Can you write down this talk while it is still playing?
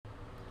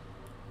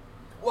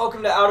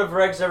Welcome to Out of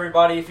Regs,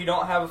 everybody. If you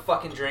don't have a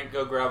fucking drink,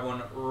 go grab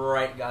one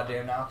right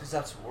goddamn now, because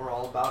that's what we're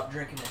all about,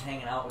 drinking and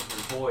hanging out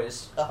with your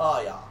boys.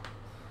 Oh, yeah.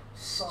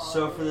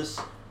 So for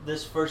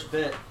this first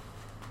bit,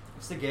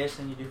 what's the gayest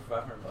thing you do for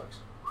 $500?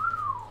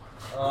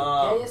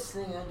 Gayest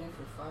thing I do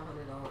for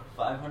 $500.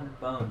 500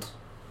 bones.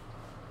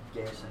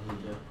 Gayest thing you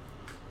do.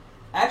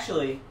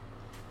 Actually,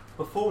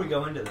 before we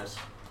go into this,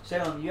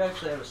 Salem, you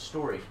actually have a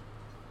story.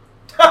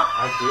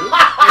 I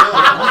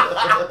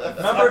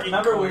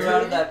Remember we were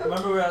out of that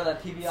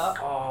PB op?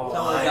 Oh,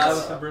 Tell the guy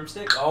with the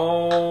broomstick.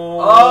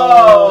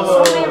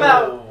 Something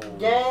about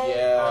gay,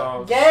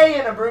 gay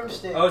and a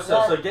broomstick. Oh,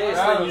 so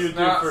gayest thing you do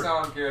for.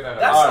 Sound good at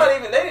That's not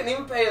even. They didn't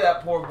even pay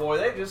that poor boy.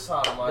 They just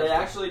sodomized. They him.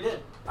 actually did.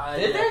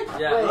 Did they?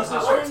 Yeah. Wait, Listen,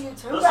 what are you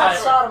listen, who got I-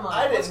 sodomized?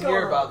 I What's didn't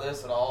hear going about on?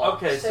 this at all.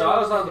 Okay, Say so I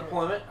was what on you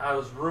deployment. I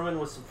was rooming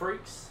with some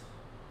freaks.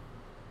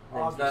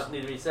 Names not Obviously.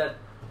 need to be said,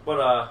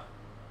 but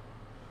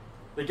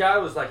the guy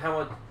was like, "How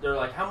much?" They're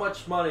like, "How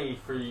much money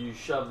for you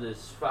shove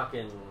this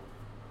fucking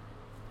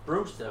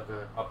broomstick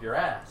up your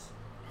ass?"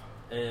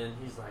 And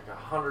he's like,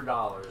 $100.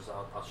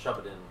 I'll shove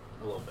it in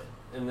a little bit.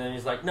 And then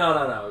he's like, No.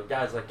 The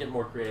guy's like getting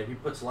more creative. He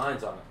puts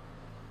lines on it.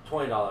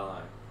 $20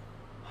 line,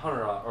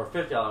 $100 or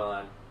 $50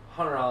 line,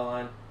 $100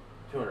 line,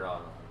 $200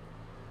 line.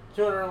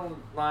 $200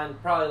 line,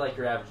 probably like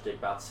your average dick,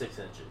 about 6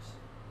 inches.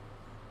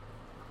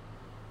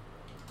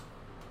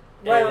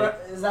 Wait,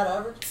 And- is that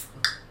average?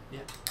 Yeah.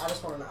 I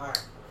just want to know.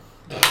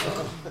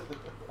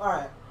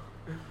 Alright.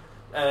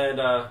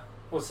 And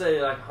we'll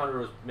say like 100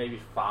 was maybe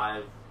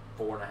 5,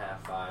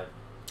 4.5, 5.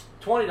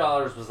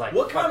 $20 was like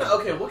What kind of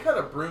fucking- what kind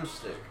of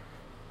broomstick?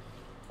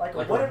 Like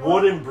like a wooden a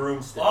wooden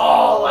broomstick.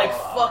 Oh, like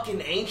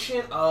fucking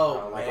ancient.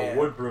 Oh, like man. a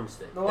wood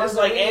broomstick. The ones It's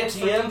like that we use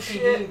for ATM DPD,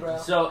 shit. bro.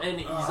 So and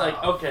he's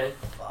like, okay,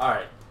 all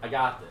right, I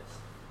got this.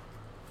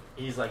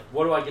 He's like,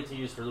 what do I get to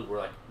use for lube? We're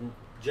like,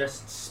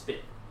 just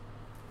spit.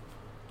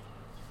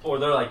 Or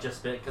they're like, just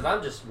spit, because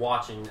I'm just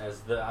watching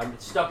as I'm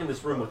stuck in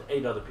this room with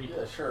 8 other people.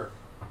 Yeah, sure.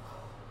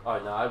 Oh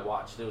no, I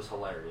watched. It was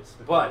hilarious.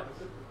 But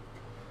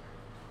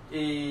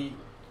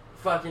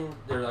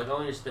they're like,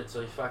 only your spit,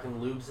 so he fucking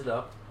lubes it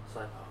up. It's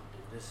like, oh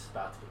dude, this is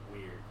about to get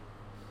weird.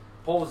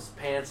 Pulls his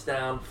pants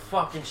down,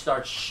 fucking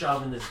starts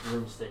shoving this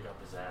broomstick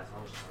up his ass.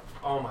 I'm just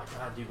like, oh my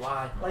god, dude,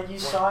 why? Like you Why?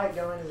 saw it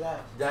go in his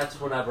ass. That's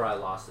whenever I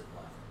lost it and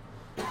left.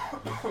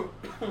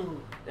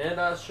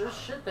 And sure as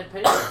shit, they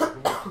paid me.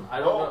 I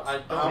don't know. I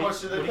don't How much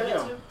did they what he pay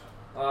gets him?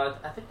 to?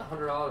 I think the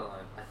 $100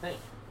 line. I think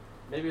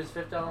maybe it was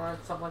 $50 line,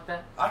 something like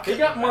that. I He couldn't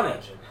got money.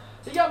 imagine.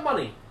 He got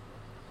money.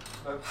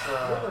 That's You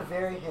have a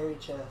very hairy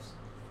chest.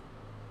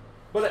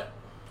 But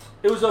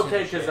it was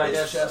okay because I His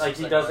guess chest like looks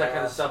he like does my that kind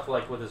of ass. stuff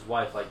like with his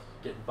wife, like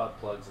getting butt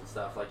plugs and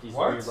stuff. Like he's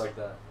What? weird like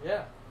that.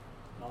 Yeah,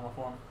 Normal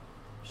form.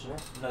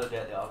 Another day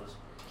at the office.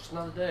 just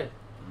another day.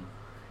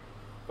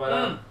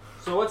 But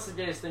so what's the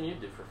gayest thing you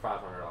do for $500?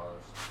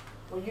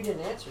 Well, you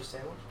didn't answer,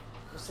 Salem.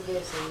 What's the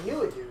gayest thing you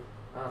would do?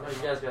 I don't know. You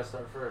guys gotta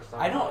start first.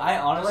 I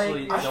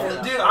honestly Blake, don't.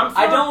 you're- Dude,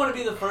 I don't want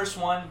to be the first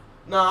one.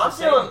 No, I'm To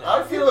say feeling. that.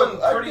 I'm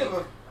feeling I'd pretty. give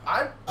a-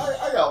 I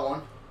I got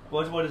one.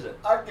 What is it?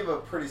 I'd give a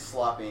pretty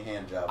sloppy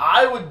hand job.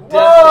 I would definitely.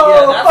 Whoa!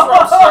 Yeah, that's where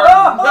I'm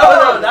starting.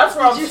 No, that's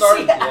where Did I'm you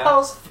starting. see Yeah.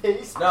 Al's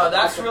face? No,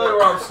 that's really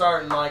where I'm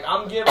starting. Like,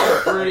 I'm giving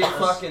a pretty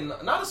fucking,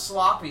 not a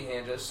sloppy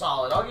hand, just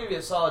solid. I'll give you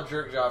a solid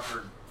jerk job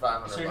for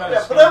 $500. So you're not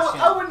Yeah, but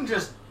I wouldn't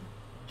just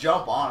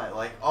jump on it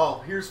like, oh,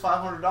 here's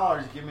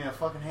 $500. Give me a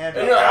fucking hand job.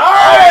 And you're like, all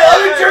right,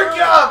 let me jerk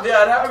you off. Yeah,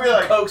 I'd have to I'd be be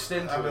like- coaxed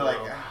into I'd it. be like,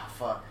 though. ah,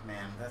 fuck,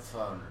 man, that's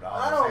 $500.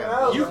 I don't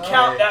gotta know, do You bro. it."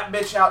 count that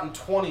bitch out in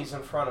 20s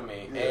in front of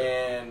me, Yeah.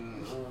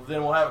 and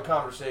then we'll have a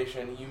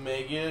conversation. You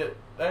may get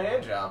a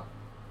hand job.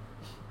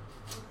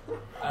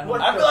 I feel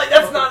like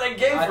that's not that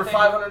gay I for think-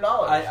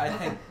 $500. I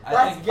think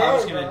That's if I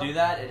was gay, gonna bro. do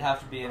that, it'd have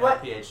to be an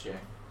What? LPHJ.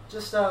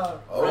 Just Oh.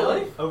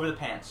 Really? Over the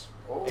pants.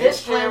 Oh.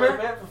 Disclaimer.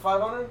 event for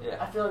 500. Yeah.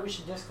 I feel like we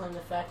should disclaim the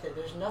fact that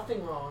there's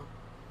nothing wrong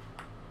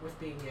with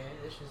being gay.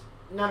 It's just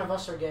none of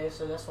us are gay,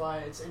 so that's why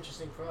it's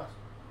interesting for us.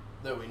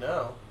 That we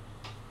know.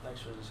 Thanks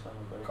for the disclaimer,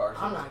 buddy.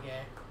 Carson. I'm not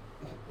gay.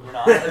 You're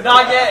not.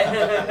 Not gay.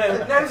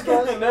 Nose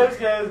goes. Nose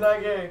goes. Not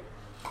gay.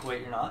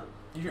 Wait, you're not.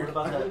 You're What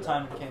about that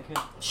time in Cancun?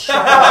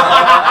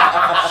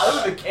 That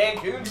was a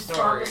Cancun You story.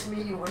 promised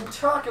me you wouldn't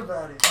talk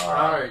about it. All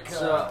right, God.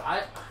 so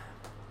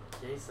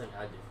gayest thing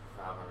I do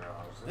for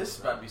 $500. This is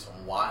about to be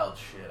some wild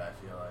shit, I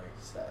feel like.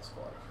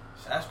 Sasquatch.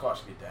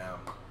 Sasquatch get down.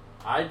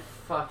 I'd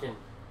fucking.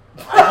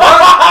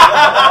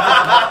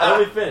 Let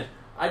me finish.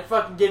 I'd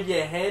fucking give you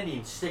a handy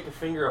and stick a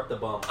finger up the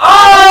bum.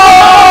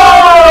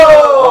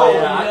 Oh!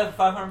 yeah, You have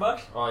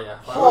 $500? Oh yeah.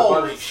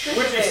 Holy shit.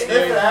 Would you Shit, sniff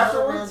dude. it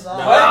afterwards? No.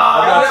 What?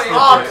 I gotta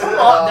Oh, stick it. come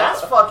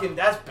on.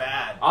 That's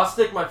bad. I'll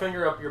stick my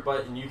finger up your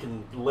butt and you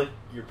can lick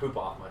your poop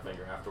off my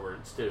finger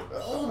afterwards too.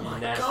 Oh my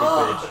Nasty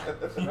god.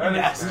 bitch. You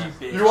nasty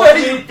bitch. You want,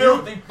 You me,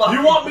 filthy fucking-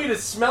 you want me to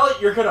smell it?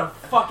 You're gonna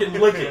fucking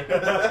lick it.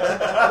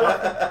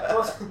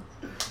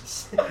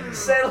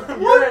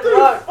 Salem, you're in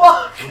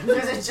luck.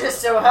 Because it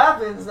just so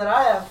happens that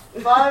I have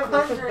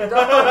 $500.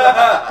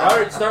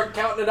 Alright, start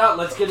counting it out.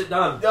 Let's get it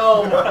done.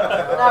 No. No,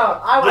 I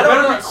I would don't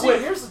better know. be See,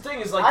 quick. here's the thing: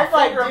 is like I'd the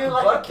like finger up do the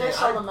like butt a kiss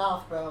thing, on the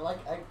mouth, bro. Like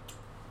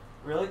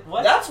Really?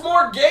 What? That's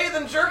more gay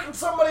than jerking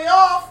somebody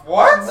off.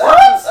 What?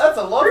 What? That's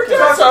a love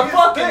That's connection. a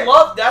fucking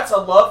love. That's a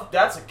love.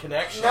 That's a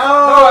connection. No, it's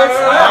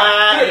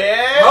Ah,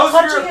 yeah. Most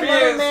touching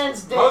another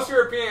man's dick. Most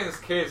Europeans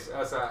kiss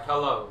as a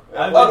hello.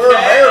 Okay. We're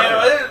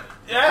American.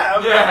 Yeah.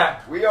 Okay. Yeah.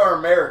 We are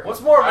American. What's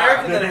more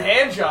American than a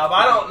hand job?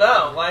 I don't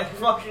know. Like,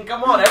 fucking,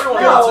 come on.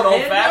 Everyone No, wants an old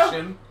hand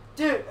fashioned.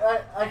 Dude,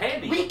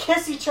 Handy. we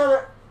kiss each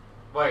other.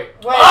 Wait.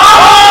 Wait.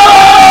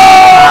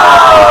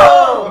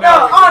 Oh!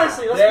 No,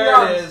 honestly, let's be There it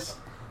honest. is.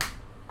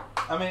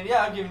 I mean,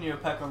 yeah, I'm giving you a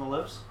peck on the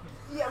lips.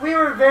 Yeah, we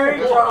were very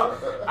drunk.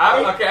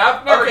 I've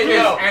never Okay,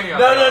 kissed no. any of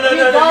No, them. no, no, We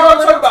no, no. got You a want to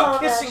little talk about tongue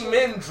kissing action.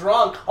 men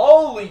drunk?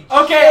 Holy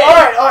Okay, shit.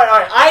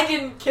 alright. I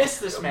didn't kiss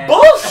this man.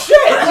 Bullshit!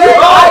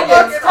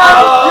 It's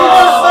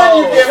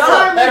Oh. It's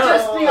time to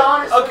just be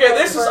honest. Okay, with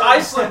this is everybody.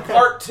 Iceland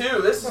Part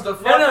 2. This is the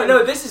fucking...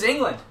 No. This is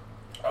England.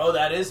 Oh,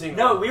 that is England.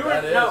 No, we were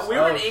That is. in Oh,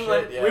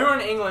 England. shit, yeah. We were in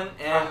England,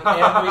 and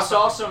we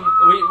saw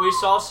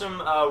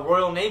some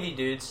Royal Navy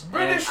dudes.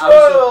 British and I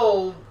was-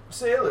 Royal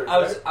sailors.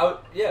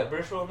 yeah,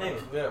 British Royal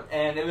Navy. Yeah.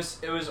 And it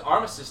was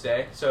Armistice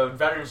Day, so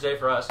Veterans Day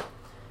for us.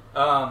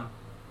 We're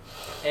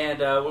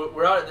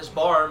out at this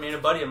bar, me and a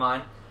buddy of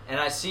mine, and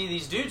I see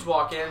these dudes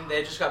walk in.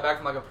 They just got back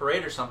from like a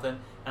parade or something, and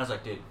I was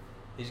like, dude,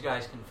 these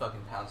guys can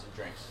fucking pound some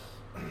drinks.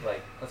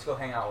 Like, let's go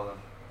hang out with them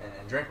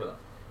and drink with them.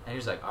 And he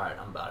was like, all right,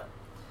 I'm about it.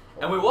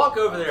 And we walk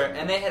over there,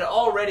 and they had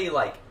already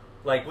like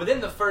within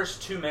the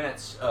first 2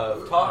 minutes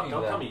of talking to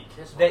Don't them. tell me you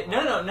kissed They, no.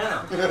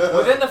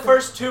 Within the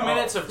first 2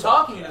 minutes of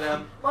talking to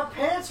them, My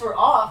pants were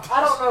off. I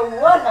don't know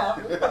what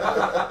happened. Dude,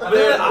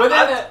 within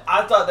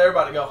I thought they were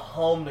about to go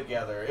home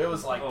together. It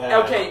was like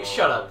that. okay,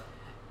 shut up.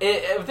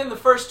 Within the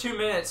first 2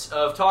 minutes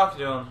of talking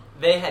to them,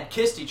 they had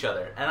kissed each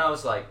other, and I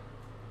was like,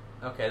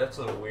 okay, that's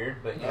a little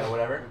weird, but you know,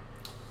 whatever.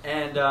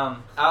 And I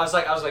was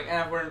like,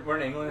 we're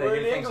in England. They We're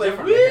do in things England.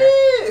 differently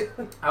here.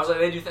 Whee! I was like,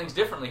 they do things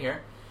differently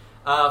here.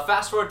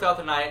 Fast forward throughout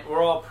the night,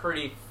 we're all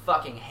pretty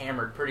fucking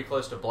hammered, pretty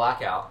close to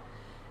blackout.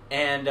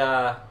 And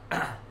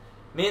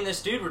me and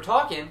this dude were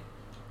talking,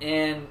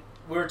 and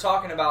we were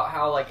talking about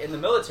how, like, in the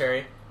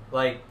military,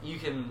 like, you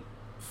can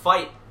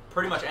fight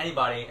pretty much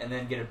anybody and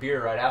then get a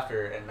beer right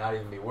after and not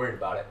even be worried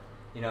about it.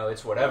 You know,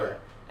 it's whatever. Yeah.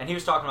 And he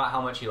was talking about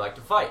how much he liked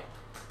to fight.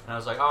 And I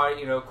was like, all right,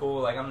 you know,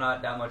 cool. Like, I'm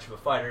not that much of a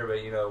fighter,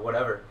 but, you know,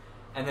 whatever.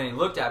 And then he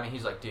looked at me.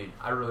 He's like, dude,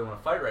 I really want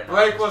to fight right now.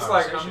 Blake in was this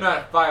like, I'm conversation." not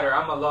a fighter,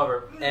 I'm a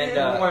lover.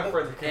 And went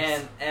for the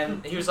kiss.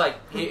 and he was like,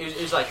 he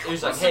was like,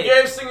 What's hey. the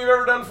gayest thing you've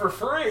ever done for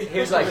free? He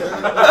was like, can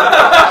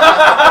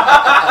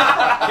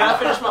I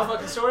finish my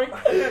fucking story?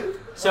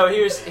 So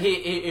he was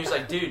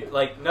like, dude,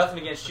 like, nothing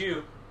against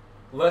you.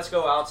 Let's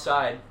go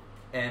outside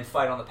and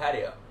fight on the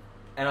patio.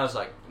 And I was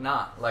like,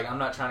 nah, like, I'm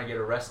not trying to get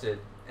arrested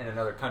in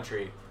another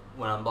country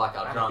when I'm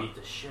blackout I drunk. beat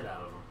the shit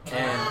out of him.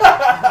 And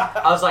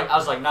I was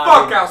like, nah.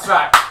 Fuck dude.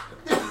 outside!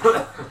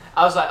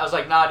 I was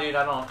like, nah, dude,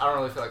 I don't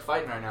really feel like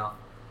fighting right now.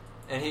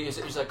 And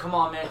he's like, come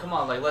on, man, come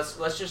on, like let's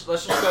just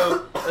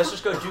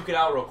go duke it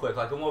out real quick.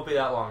 Like, it won't be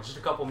that long, just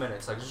a couple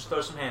minutes. Like, just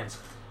throw some hands.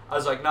 I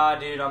was like, nah,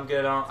 dude, I'm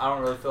good. I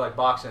don't really feel like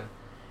boxing.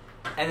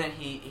 And then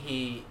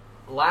he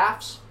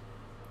laughs,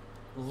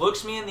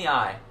 looks me in the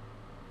eye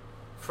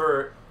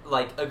for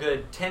like a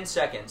good 10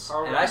 seconds,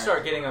 All and I right.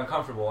 start getting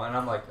uncomfortable, and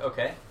I'm like,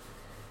 okay.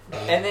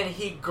 And then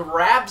he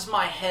grabs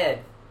my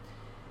head,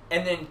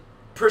 and then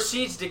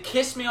proceeds to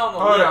kiss me on the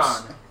Hold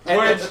lips, on. and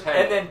Which then, head?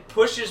 and then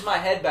pushes my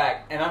head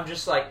back, and I'm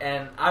just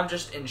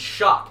in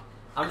shock.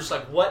 I'm just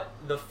like, what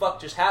the fuck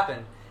just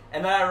happened?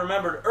 And then I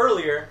remembered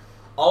earlier,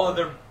 all of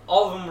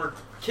them were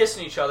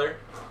kissing each other,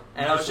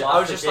 and I was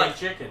just like,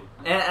 chicken.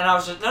 and I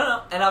was just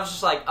and I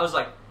was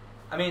like,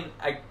 I mean,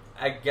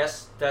 I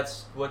guess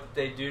that's what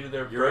they do to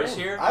their You're bros in.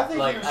 here. I think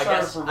like, he was I trying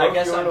guess, to I provoke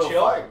guess you I'm into a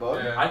chill. fight,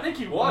 bud. Yeah. I think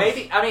he was.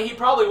 Maybe, I mean, he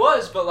probably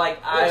was, but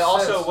like, I Makes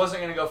also sense.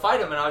 wasn't gonna go fight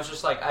him, and I was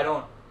just like, I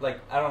don't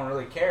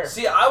really care.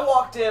 See, I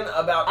walked in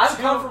about I'm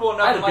two... comfortable I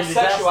enough had with to my beat his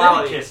ass, then he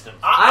sexuality. kissed him.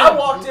 I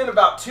walked in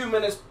about 2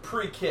 minutes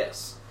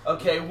pre-kiss.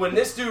 Okay, when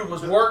this dude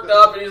was worked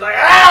up and he's like,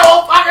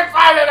 we'll fucking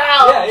fight it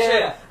out! Yeah, and yeah, shit.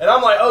 yeah. And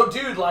I'm like, oh,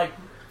 dude, like,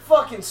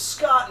 fucking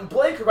Scott and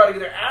Blake are about to get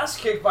their ass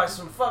kicked by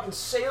some fucking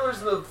sailors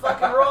in the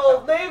fucking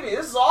Royal Navy.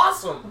 This is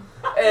awesome.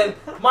 And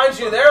mind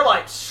you, they're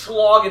like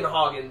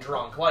Schlagenhagen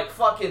drunk. Like,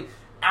 fucking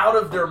out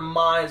of their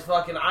minds.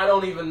 Fucking, I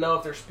don't even know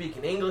if they're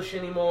speaking English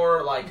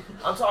anymore. Like,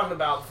 I'm talking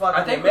about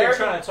fucking I think we were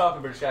American... trying to talk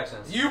in British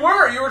accents. You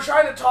were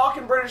trying to talk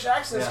in British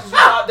accents Yeah. because you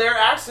thought their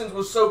accents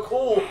was so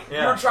cool.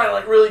 Yeah. You were trying to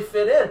like really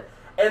fit in,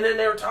 and then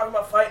they were talking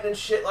about fighting and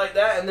shit like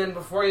that. And then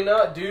before you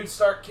know it, dudes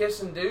start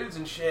kissing dudes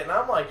and shit. And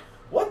I'm like,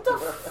 what the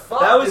fuck?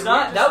 That was Did we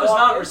not just walk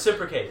not in?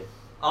 reciprocated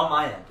on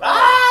my end.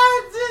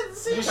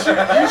 You should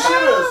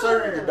have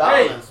asserted your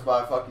dominance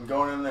by fucking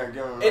going in there and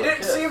giving him It another didn't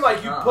kiss. seem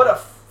like you Uh-uh. put a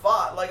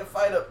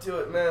fight up to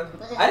it, man.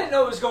 I didn't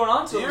know what was going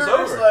on until You it were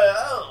was just over. like,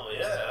 oh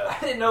yeah.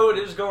 I didn't know what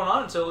was going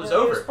on until it was He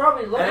was over.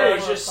 probably looking And I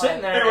was for a just fight.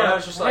 sitting there, and I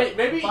was just Hey, like,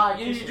 maybe Bye,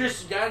 you kissing.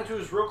 just got into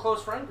his real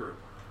close friend group.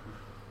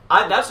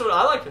 that's what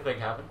I like to think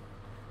happened.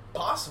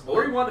 Possible.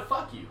 Or he wanted to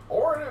fuck you.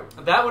 Or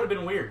That would have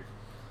been weird.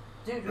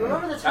 Dude,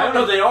 remember the I time? don't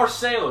know, they are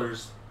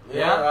sailors.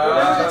 Yeah?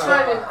 There was a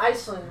time in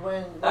Iceland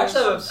when I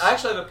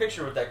actually have a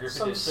picture with that group of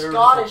some dudes. They were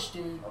Scottish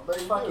dude I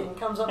bet you fucking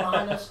comes up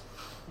behind us,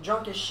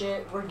 drunk as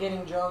shit. We're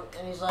getting drunk,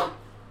 and he's like,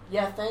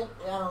 "Yeah, I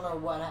don't know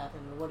what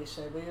happened or what he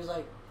said, but he was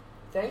like,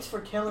 thanks for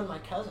killing my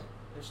cousin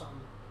or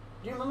something."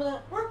 Do you remember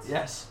that? What?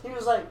 Yes, He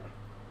was like,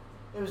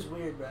 it was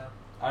weird, bro.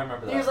 I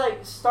remember that. He was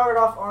like, started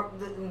off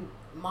on,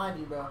 mind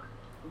you, bro,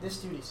 this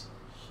dude is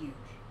huge.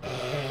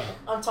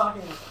 I'm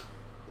talking,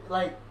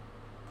 like,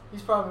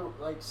 he's probably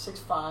like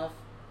 6'5",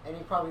 and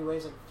he probably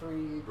weighs like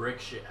brick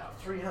shit out.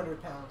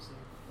 300 pounds, dude.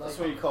 That's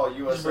Like, what you call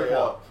USA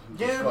up.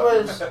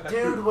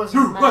 dude was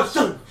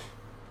massive.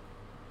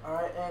 All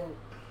right, and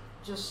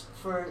just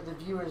for the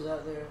viewers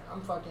out there,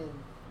 I'm fucking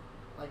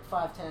like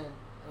 5'10", and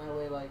I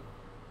weigh like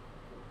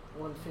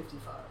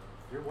 155,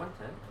 You're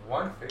 110.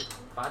 150.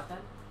 5'10"?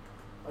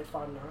 like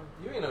 5'9".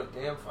 You ain't no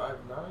damn 5'9".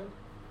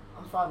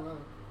 I'm 5'9".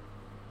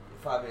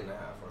 You're 5'8.5".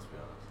 Let's be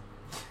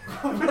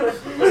honest.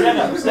 Stand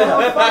up, stand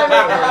I'm up.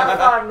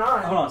 5'8", I'm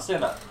 5'9". Hold on,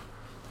 stand up.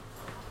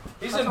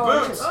 He's That's in all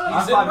it boots. is. I'm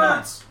He's in 5'9".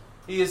 boots.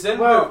 He is in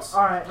Well, boots.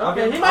 all right. I'll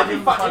Okay, give- he might I'll be give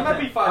him fi- he might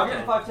be 5'10". I'll give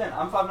him 5'10". 5'10".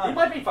 I'm 5'9". He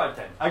might be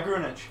 5'10". I grew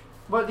an inch.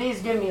 But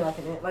these give me like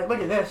an inch. Like, look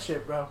at this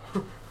shit, bro.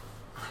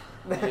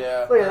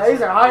 Yeah. Look at that.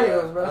 These are high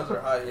heels, bro. Those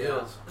are high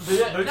heels. Boots No,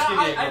 give you a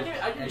I good give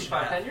you inch and a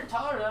half. 5'10". You're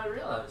taller than I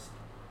realized.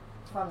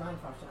 5'9", 5'10".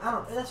 I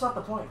don't. That's not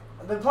the point.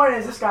 The point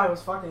is this guy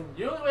was fucking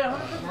You only weigh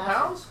 150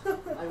 pounds?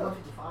 like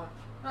 155.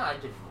 No, I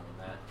give you more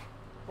than that.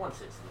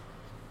 160.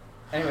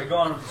 Anyway, go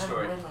on with the I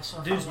story. weighed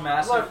myself Dude's out.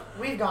 massive. Look,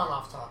 we've gone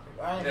off topic,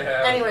 alright?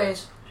 Yeah.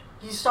 Anyways,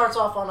 he starts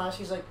off on us.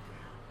 He's like,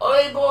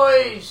 "Oi,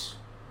 boys,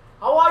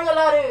 how are you,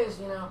 laddies?"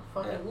 You know,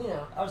 fucking, Yeah. you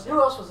know. I was Who there.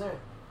 else was there?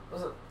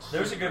 Was it?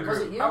 There was a good Was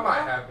group. it you? I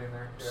might bro? have been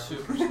there. Yeah.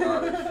 Super Scottish. There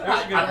was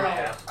a good group.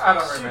 Yeah. I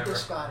don't Super remember.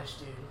 Scottish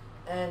dude,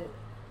 and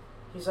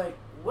he's like,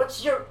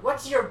 "What's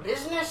your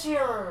business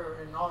here?"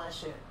 and all that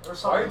shit, or Why are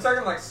something. you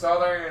talking like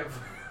Southern and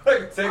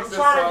like Texas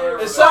trying to Southern?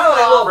 do- It sounded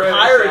like a little British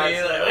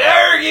piratey. accent. Like,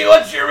 Ergy,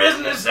 what's your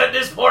business at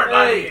this port,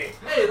 Hey,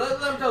 hey, let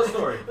him tell the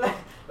story. Like,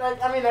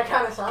 I mean, that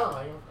kind of sounded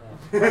like him.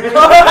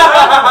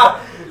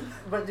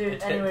 But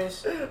dude,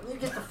 anyways, you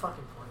get the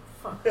fucking point.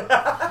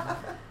 Fuck.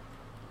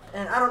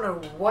 And I don't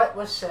know what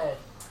was said.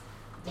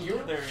 Did You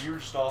were there. You were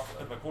just off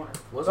in the corner.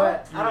 Was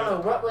But I don't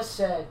know what was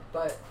said,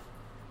 but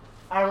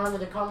I remember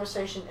the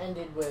conversation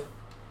ended with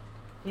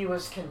he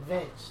was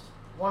convinced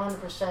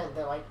 100%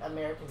 that like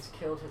Americans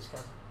killed his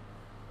cousin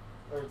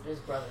or his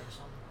brother or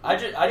something. I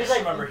He's just like,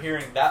 remember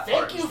hearing that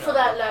part. Thank you for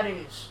that,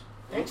 laddies.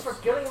 Thanks for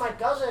killing my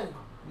cousin.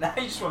 Now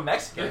you just went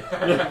Mexican.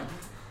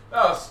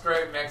 Oh,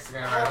 straight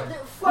Mexican right Dude, there.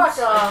 fuck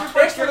off.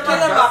 Thanks for killing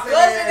my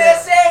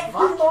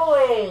Fuck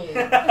boy.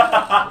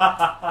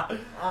 I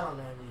don't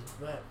know, dude,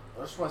 but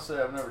I just want to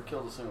say I've never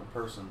killed a single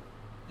person.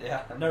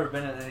 Yeah, I've never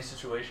been in any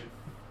situation.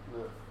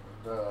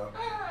 I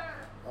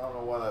don't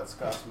know why that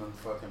Scotsman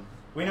fucking.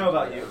 We know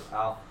about you,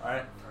 Al. All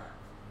right.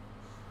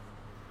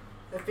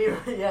 if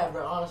he, yeah,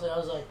 bro. Honestly, I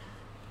was like,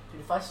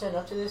 dude, if I stand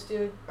up to this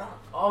dude,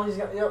 all these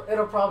guys,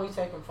 it'll probably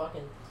take him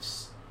fucking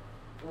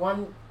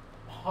one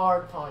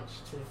hard punch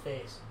to the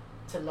face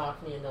to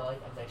knock me into like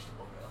a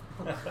vegetable,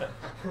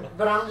 bro.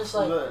 But I'm just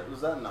like,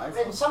 Was that nice?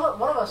 and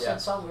one of us Yeah.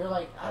 said something. We were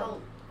like, I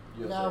don't.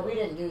 You No, said we it.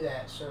 didn't do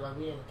that, sir. Like,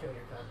 we didn't kill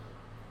your cousin.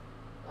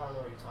 I don't know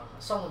what you're talking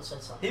about. Someone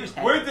said something. He was.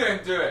 We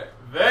didn't do it.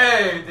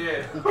 They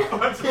did.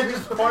 He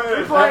just pointed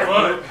at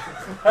Pointed.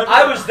 that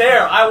I was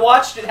there. I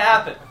watched it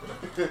happen.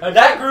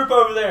 That group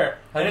over there,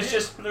 and it's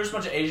just there's a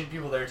bunch of Asian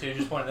people there too.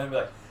 Just pointing at them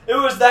and be like,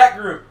 "It was that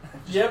group."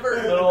 You ever,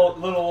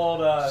 little old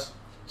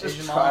Just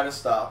Asian try mom. to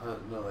stop it.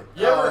 And they're like,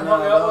 you ever "Oh, hung no,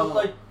 out no." with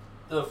like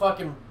the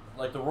fucking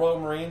like the Royal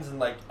Marines and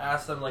like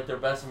asked them like their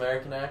best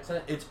American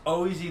accent? It's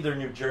always either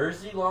New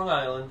Jersey, Long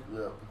Island,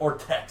 Yeah. or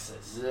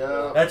Texas.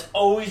 Yeah. That's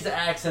always the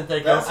accent they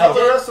go. That's I how the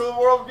did- rest of the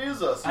world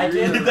views us. I You're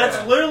did- either-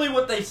 That's literally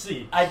what they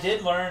see. I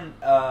did learn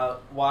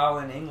while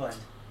in England,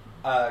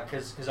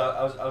 because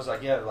I was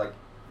like, yeah, like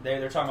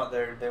they're talking about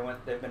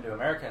they've been to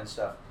America and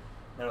stuff.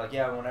 And they're like,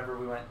 yeah, whenever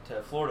we went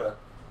to Florida,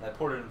 and I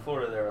ported in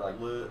Florida, they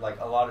were like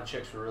a lot of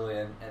chicks were really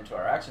into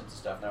our accents and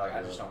stuff. And they're like,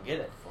 I just don't get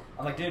it.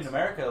 I'm like, dude, in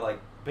America, like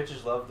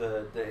bitches love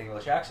the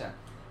English accent.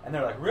 And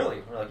they're like,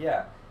 really? We're like,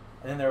 yeah.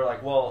 And then they were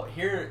like, well,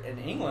 here in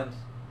England,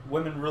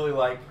 women really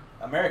like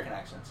American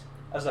accents.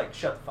 I was like,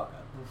 shut the fuck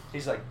up.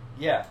 He's like,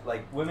 yeah,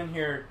 like women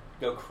here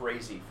go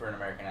crazy for an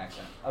American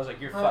accent. I was like,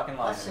 you're fucking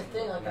lying. That's to the me.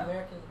 thing, like No.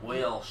 American.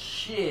 Well,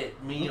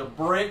 shit, me a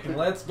brick and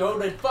let's go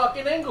to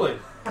fucking England.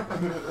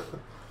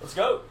 Let's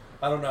go.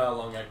 I don't know how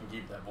long I can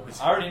keep that voice.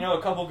 I already know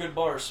a couple good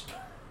bars.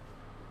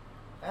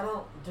 I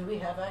don't. Do we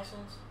have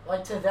accents?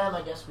 Like to them,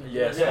 I guess we. do.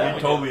 Yes, Yeah, we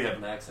we totally have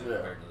an accent Yeah.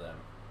 compared to them.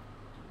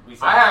 We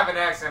I have an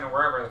accent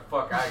wherever the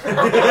fuck I go.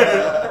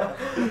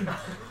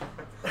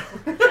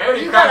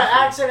 Any You got an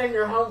country. accent in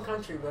your home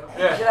country, bro.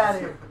 Yeah. Get out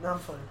of here. No, I'm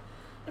funny.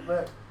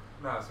 But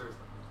No, seriously.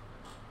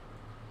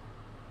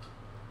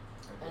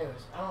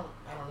 anyways, I don't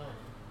know.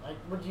 Like,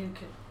 would you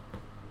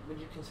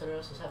consider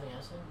us as having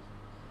accents?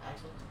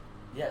 Accents?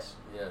 Yes.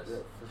 Yes. Yeah,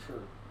 for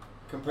sure.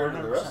 compared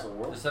to the rest of the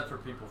world. Except for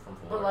people from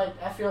But Florida.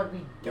 like, I feel like we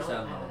You don't sound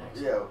have an normal.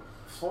 accent. Yeah,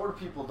 Florida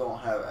people don't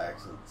have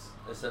accents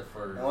Except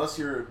for unless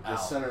you're the Ow.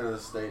 center of the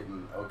state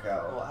in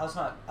Ocala. Well, how's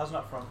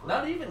not from?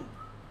 not even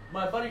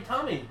my buddy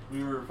Tommy.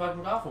 We were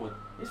fucking golfing with.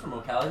 He's from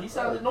Ocala. He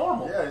sounded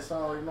normal. Yeah, he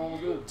sounded like a normal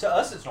dude. To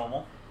us, it's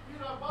normal.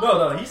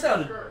 No, he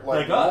sounded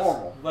Like like us.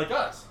 normal. Like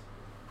us.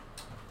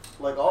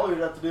 Like all you'd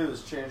have to do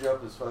is change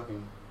up his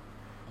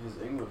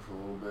English a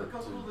little bit. Look how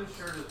to cool this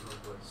shirt is real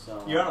quick.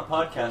 sound You're on a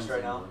like podcast James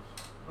right now.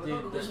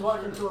 English. Dude, Just this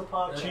walking shirt- to a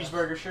podcast.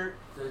 Cheeseburger shirt.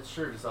 That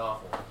shirt is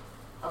awful.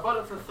 I bought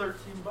it for $13.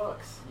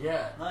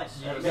 Yeah.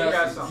 Nice. You They got,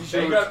 got some you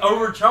big- got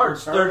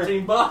overcharged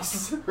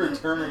 $13.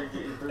 Return and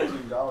get your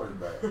 $13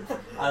 back.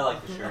 I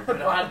like the shirt.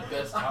 I had the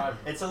best time.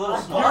 It's a little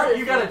I small. bought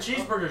You got a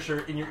cheeseburger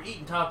shirt and you're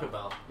eating Taco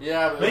Bell.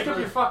 Yeah, but Make up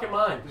your fucking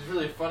mind. It was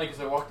really funny because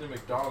I walked into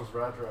McDonald's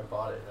right after I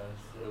bought it,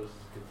 and it was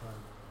a good time.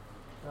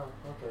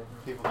 Oh, okay.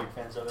 People big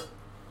fans of it.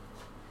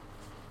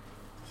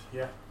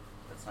 Yeah.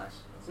 That's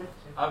nice.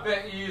 I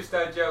bet you used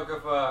that joke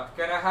of,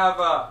 can I have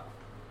a...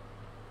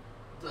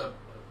 The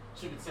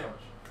chicken sandwich.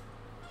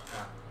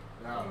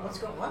 No. What's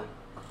going on?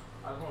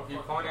 I don't know if He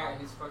pointed at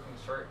his fucking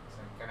shirt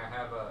saying, can I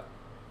have a...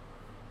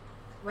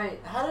 Wait,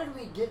 how did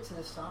we get to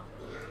this topic?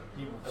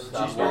 You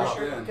Stop cheeseburger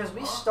walking. shirt. Because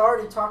we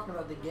started talking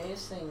about the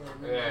gayest thing that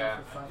we Yeah.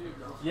 did for 5 years.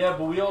 Yeah,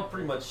 but we all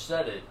pretty much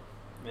said it,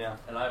 Yeah.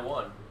 and I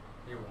won.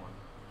 You won.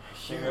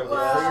 Finger Well,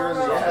 I don't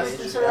know if ass. you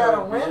consider that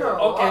a win or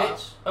a Okay,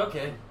 loss.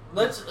 okay.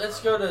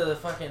 Let's go to the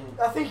fucking.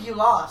 I think you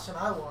lost and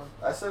I won.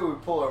 I say we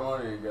pull our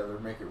money together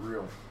and make it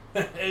real.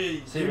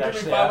 Hey, See you what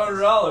give me actually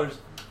 $500.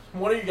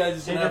 One of you guys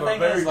is See, gonna the have a thing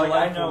very is, like,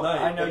 I delightful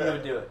night. know you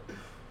would do it.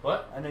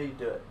 What? I know you'd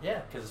do it.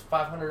 Yeah, because it's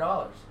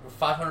 $500.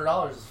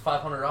 $500 is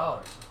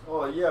 $500.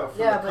 Well, yeah, from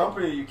Yeah, the but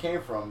company you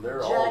came from,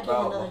 they're all jacking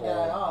about the another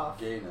guy whole off.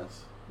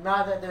 gayness.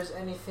 Not that there's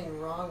anything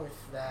wrong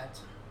with that.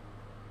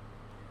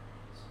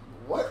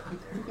 What?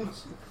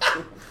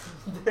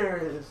 There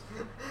is.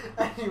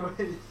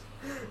 Anyways,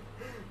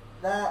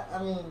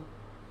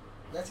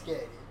 that's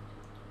gay,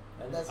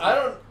 dude. That's I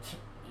don't.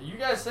 You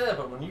guys said it,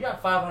 but when you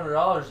got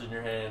 $500 in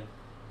your hand,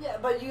 Yeah,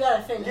 but you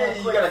gotta think. Yeah, how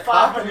you quick gotta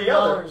copy the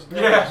other. $500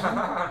 goes.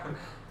 Yeah.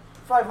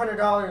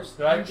 $500,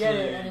 So you get it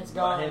actually, and it's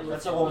my gone. hands-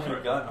 That's a whole new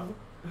gun.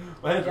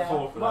 my hands are Yeah.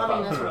 full for Well, that I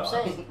mean, that's what I'm $500.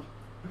 saying.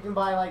 You can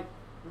buy like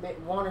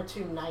one or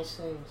two nice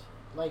things.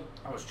 Like,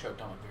 I was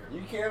choked on my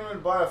beer. You can't even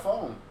buy a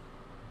phone.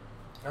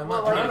 I'm well,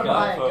 not like trying you to can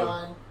buy buy a a phone.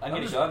 gun. I I'm can get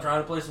a just gun.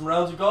 trying to play some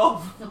rounds of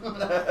golf. Try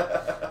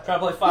to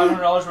play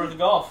 $500 worth of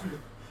golf.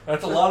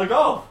 That's a lot of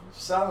golf.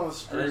 Just out on the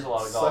street. That is a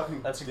lot of golf.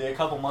 sucking That's a dick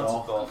couple months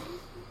of golf.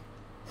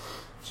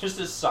 Just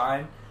a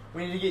sign.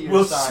 We need to get you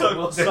We'll a sign. suck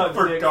We'll dick suck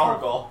for dick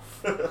golf.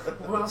 for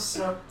golf. Will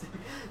suck.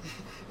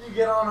 You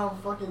get on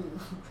fucking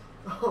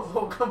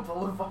Holcomb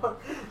Boulevard.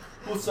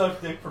 We'll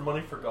suck dick for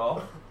money for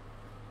golf.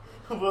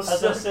 Will That's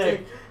so suck sick.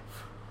 dick.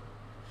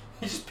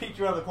 He just peeked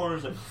around the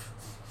corners and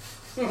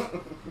you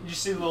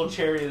just see the little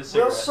cherry of the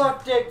Will cigarette.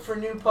 suck dick for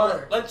new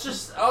putter. Let's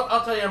just.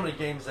 I'll tell you how many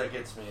games that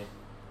gets me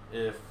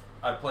if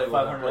I play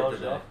what I played $500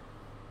 today. off?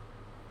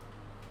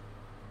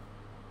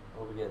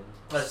 What are we getting?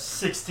 That's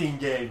 16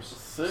 games.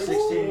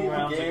 16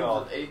 rounds of games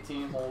golf. of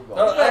 18 hole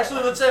golf.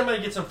 Actually, let's say I'm gonna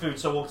get some food,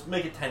 so we'll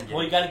make it 10 games.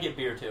 Well, you got to get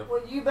beer too.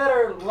 Well, you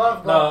better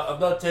love No, golf. I'm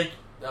not taking.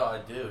 No, I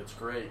do. It's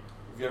great.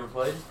 Have you ever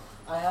played?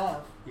 I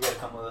have. You got to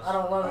come with us. I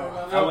don't love it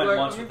enough. I went Let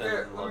once me with get-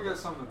 it. Let me get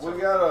something to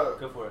We gotta.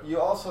 Go for it. You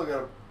also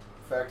gotta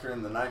factor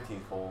in the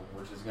 19th hole,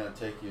 which is gonna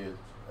take you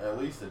at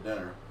least a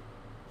dinner.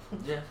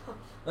 Yeah.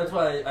 That's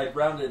why I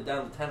rounded it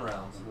down to 10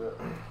 rounds.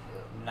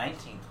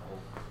 19th hole.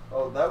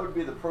 Oh, that would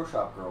be the pro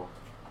shop girl.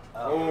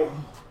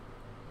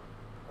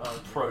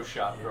 Pro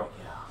shop girl.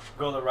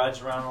 Girl that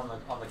rides around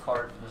on the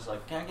cart and is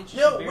like, "Can I get you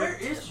Yo, some beer?"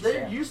 where Yes, is you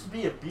there can. used to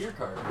be a beer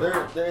cart?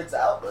 It's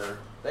out there.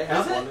 They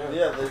have Is it? one there.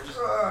 Yeah, they're just.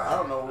 I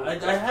don't know.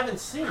 I haven't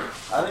seen it.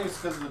 I think it's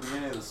because of the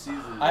beginning of the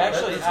season. I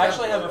actually It's have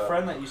kinda a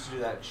friend that used to do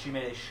that. She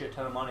made a shit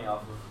ton of money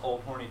off of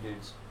old horny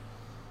dudes.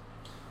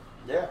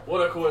 Yeah.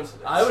 What a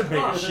coincidence. I would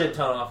make a shit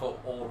ton off of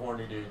old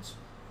horny dudes.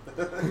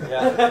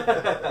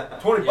 Yeah.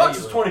 20 Yeah, bucks you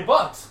is would. 20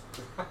 bucks.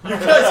 You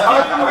guys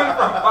How did you went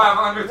from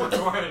 500 to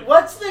 20?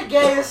 What's the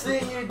gayest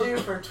thing you do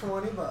for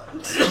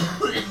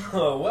 $20?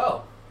 Oh,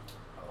 well.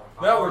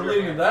 Now we're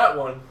leaving that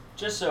one.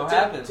 Just so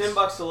happens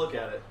 $10 to look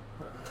at it.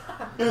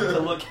 to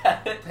look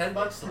at it.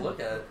 $10 to look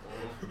at it.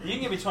 You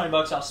can give me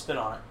 $20, I'll spit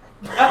on it.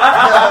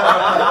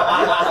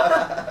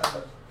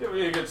 Give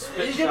me a good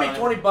spit You give me shine.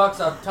 $20, I'll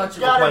touch It's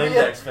it with my gotta be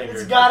index a, finger.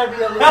 it's gotta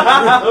be a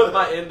loogie. With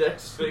my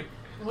index finger.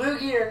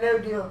 Loogie or no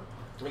deal.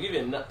 I'll give you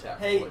a nut tap.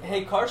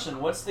 Hey Carson,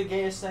 what's the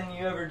gayest thing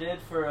you ever did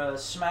for a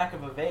smack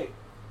of a vape?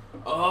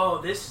 Oh,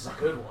 this is a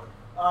good one.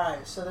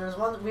 Alright, so there was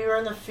one, we were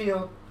in the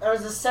field. There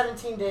was a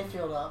 17-day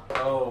field up.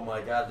 Oh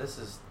my god, this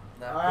is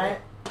not Alright?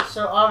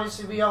 So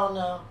obviously we all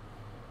know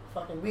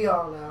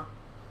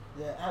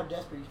that how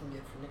desperate you can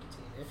get for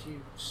nicotine if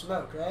you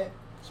smoke, right?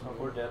 Smoke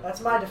or dip.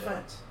 That's my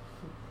defense.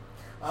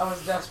 I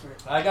was desperate.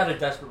 good. I got a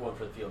desperate one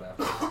for the field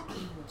after.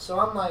 So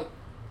I'm like,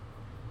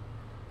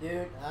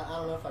 dude, I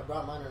don't know if I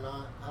brought mine or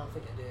not. I don't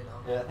think I did.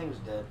 Yeah, I think it was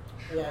dead.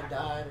 Yeah, I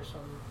died or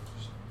something.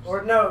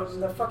 Or no,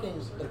 the fucking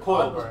The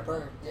coil plug was burnt.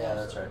 burnt. Yeah,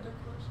 that's right. And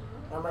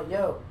I'm like,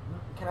 yo,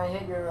 can I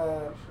hit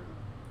your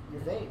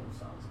vape?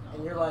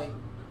 And you're like,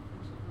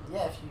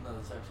 yeah, if you. No,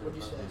 that's actually What'd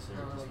you say? birthday, so I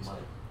don't know you're what you just said.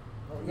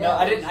 Mike. Like, No, yeah,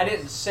 I didn't. I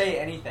didn't say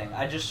anything.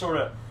 I just sort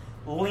of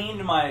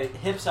leaned my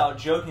hips out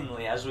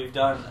jokingly, as we've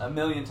done a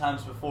million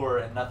times before,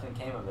 and nothing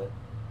came of it.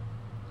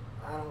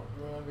 I don't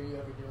remember you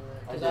ever doing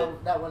that. I 'Cause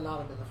did. that would not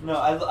have been the first. No,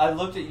 I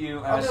looked at you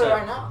and I'll I do said, it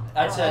right now.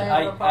 I said,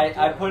 have no problem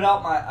I doing put it.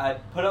 out I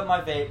put up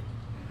my vape,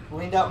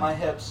 leaned out my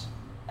hips,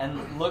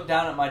 and looked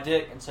down at my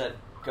dick and said,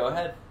 "Go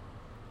ahead."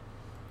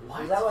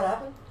 Is that what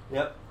happened?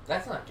 Yep.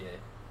 That's not gay.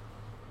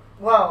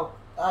 Well,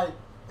 I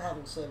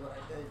haven't said what I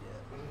did yet.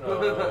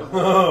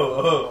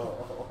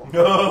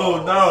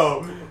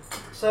 No.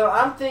 So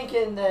I'm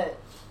thinking that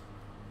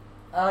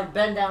I like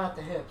bend down at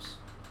the hips,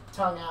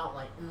 tongue out,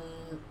 like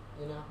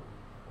you know.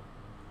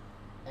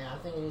 And I'm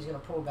thinking he's gonna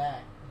pull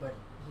back, but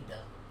he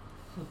doesn't.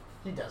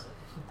 He doesn't.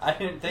 I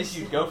didn't think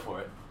you'd go for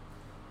it.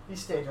 He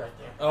stayed right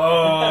there.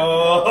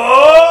 Oh.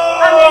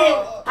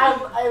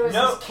 I was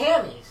No. his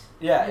camis.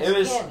 Yeah, His it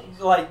was camis.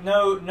 like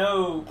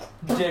no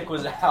dick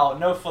was out,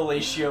 no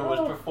fellatio was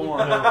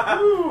performed.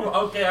 Ooh,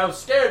 okay, I was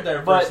scared there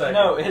for a But second.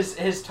 no,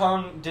 his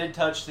tongue did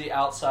touch the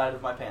outside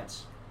of my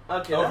pants.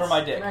 Okay, Over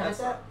my dick. Can I hit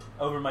that?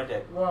 Over my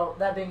dick. Well,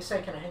 that being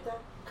said, can I hit that?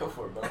 Go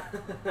for it, bro.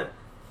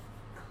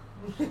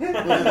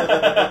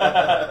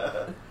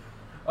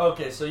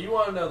 Okay, so you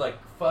want to know like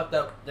fucked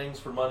up things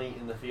for money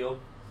in the field?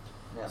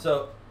 Yeah.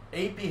 So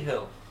AP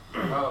Hill,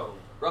 Oh,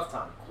 Rough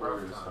time.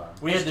 Quarters time.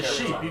 we had the Just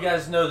sheep. terrible. You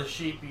guys know the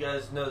sheep. You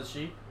guys know the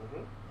sheep,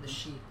 The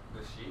sheep. the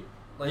sheep.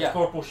 like Yeah.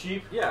 Corporal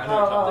Sheep. Yeah,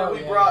 Oh, that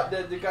we yeah. brought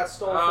that got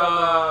stolen from.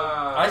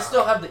 I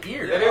still have the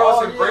ear. Yeah, they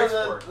also Oh, brace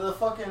yeah, for it. the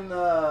fucking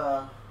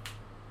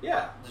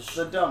Yeah,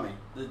 the dummy.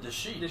 The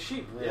sheep. the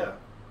sheep. Yeah.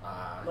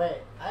 Wait,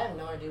 I have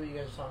no idea what you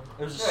guys are talking about.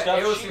 It was a Yeah,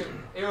 stuffed it was sheep.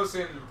 in, it was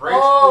in brace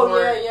Oh for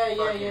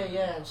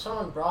yeah. And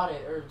someone brought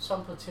it, or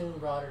some platoon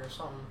brought it, or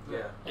something. Yeah.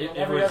 And It- then it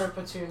every was- other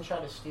platoon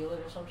tried to steal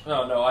it or something.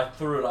 No, I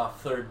threw it off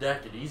third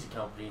deck at Easy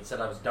Company and said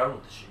I was done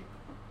with the sheep.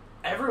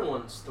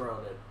 Everyone's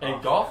thrown it. And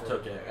off Golf of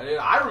took it. And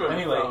I remember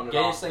Anyway, throwing it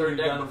gayest off thing third you've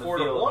deck done in the before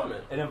field.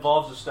 deployment. It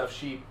involves a stuffed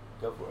sheep.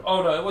 Go for it.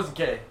 Oh no, it wasn't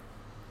K.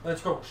 That's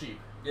Corporal Sheep.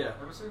 Yeah.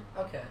 Let me see.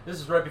 Okay. This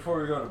is right before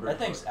we were going to break.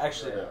 That thing's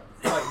actually Yeah.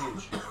 quite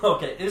huge.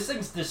 Okay, this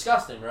thing's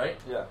disgusting, right?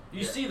 Yeah.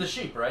 You see the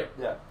sheep, right?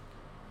 Yeah.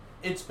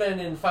 It's been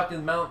in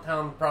fucking Mount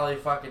Town probably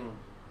fucking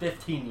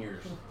 15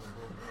 years.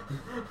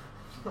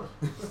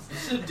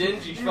 This is a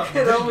dingy You fucking.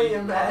 can only sheep.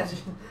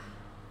 imagine.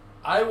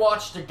 I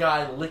watched a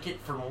guy lick it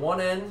from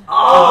one end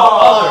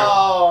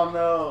Oh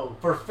no!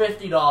 for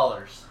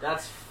 $50.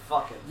 That's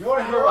fucking. You want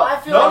to hear Oh, I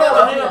about? feel No, like I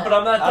would hang do on, that. but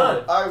I'm not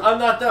done. I'm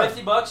not done.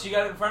 $50, you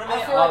got it in front of me.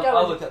 I feel like I'll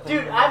I would. look that thing.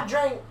 Dude, up. I've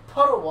drank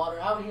puddle water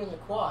out here in the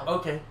quad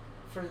Okay,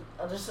 for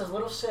just a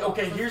little sip.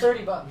 okay. for Here's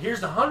 $30.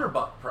 here's the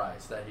 $100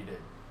 prize that he did.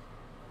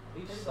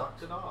 He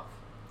sucked it off.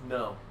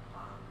 No,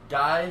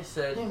 guy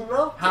said You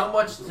milked how it.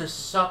 much to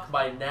suck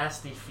my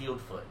nasty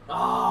field foot.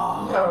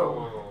 Oh.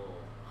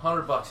 No.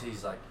 $100.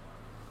 He's like,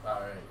 all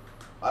right.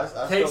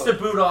 I Takes still, the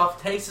boot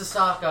off, takes the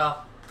sock off,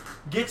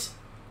 gets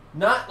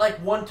not like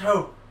one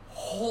toe,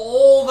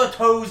 all the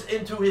toes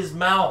into his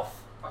mouth.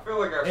 I feel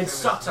like I've It seen this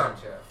sucks on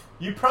Snapchat.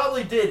 You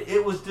probably did.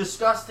 It was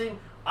disgusting.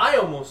 I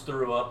almost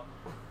threw up,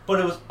 but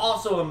it was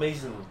also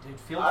amazing. Dude,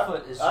 field I've,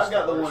 foot is just I've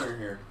got the worst. winner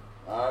here.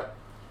 Alright.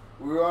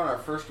 We were on our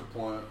first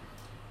deployment.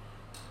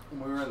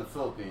 And we were in the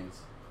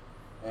Philippines.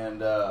 And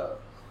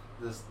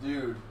this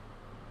dude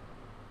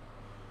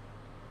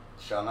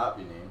shall not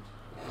be named.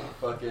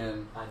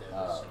 Fucking I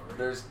know this story.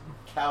 there's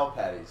cow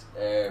patties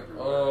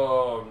everywhere.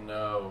 Oh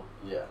no.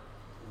 Yeah.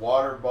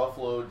 Water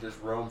buffalo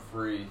just roam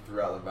free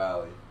throughout the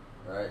valley.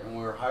 Right? And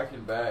we were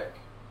hiking back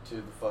to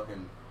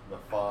the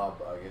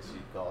fob, I guess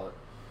you'd call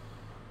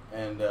it.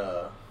 And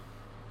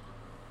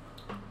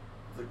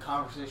the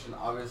conversation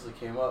obviously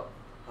came up.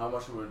 How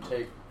much would it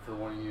take for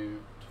one of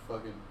you to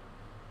fucking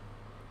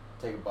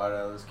take a bite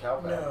out of this cow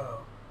patty? No.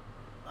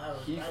 He I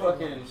didn't know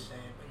fucking- what you said,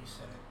 but you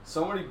said it.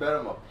 Somebody bet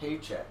him a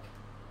paycheck.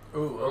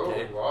 Ooh,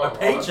 okay. Oh, wow. A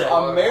paycheck.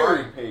 Oh, A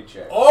married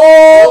paycheck.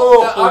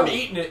 Oh, I'm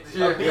eating it.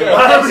 Yeah.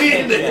 I'm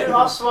eating Dude, it.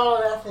 I'll swallow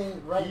that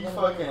thing right He in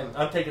fucking,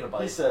 I'm taking a he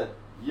bite. said,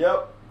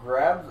 yep,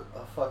 grabbed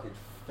a fucking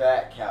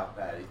fat cow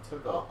patty,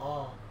 took a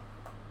Uh-uh.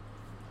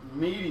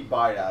 meaty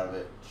bite out of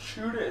it,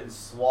 chewed it and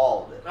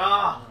swallowed it.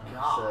 Oh, He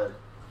God. said,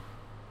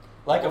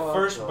 Like a What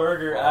first the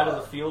burger out of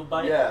the fuck? field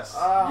bite? yes,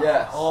 Ah.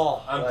 yes.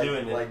 Oh, I'm Like-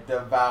 doing it. Like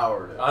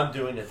devoured it. I'm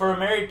doing it. for a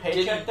married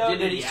paycheck, though?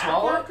 Did he act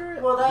swallow it? after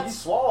it? Well, He that's.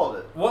 swallowed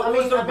it. What I was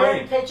mean, the a married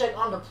rank? paycheck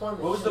on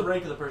deployment. What was the too.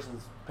 rank of the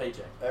person's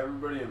paycheck?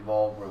 Everybody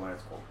involved were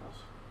Lance Corporals.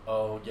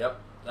 Oh,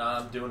 yep.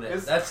 I'm doing it.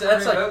 It's- That's I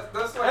mean, like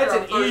that's that's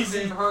like an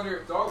easy-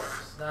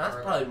 $1,300. that's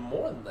Right. probably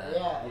more than that.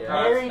 Yeah, Yeah.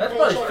 married That's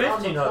probably paycheck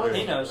on 1,500. deployment.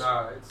 He knows.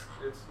 Nah,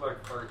 it's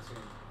like 13.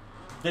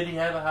 Did he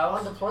have a On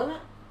house,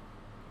 deployment?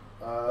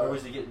 or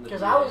was he getting the?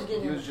 Because I was He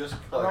getting was just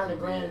around collecting a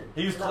grand. BA.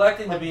 He was Not-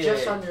 collecting the like BA.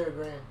 just under a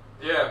grand.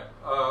 Yeah.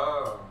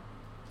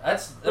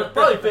 That's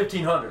probably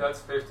 1,500. That's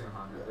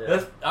 1,500.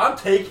 That's, I'm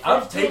taking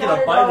a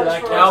 $1,500 bite of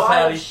that for a cow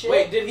pile of patty. shit.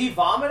 Wait, did he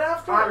vomit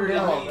after? I'm Or did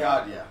doing Oh he?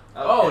 God, yeah.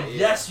 Oh, Okay, yeah.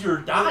 yes, you're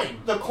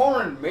dying. The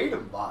corn made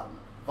him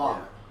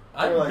vomit.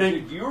 I They're like,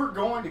 think dude, you were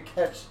going to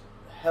catch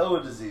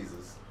hella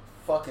diseases.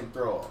 Fucking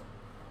throw up.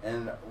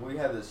 And we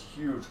had this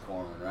huge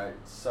corn, right?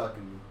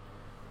 Sucking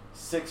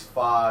 6'5", Does that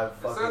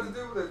have to fucking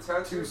do with the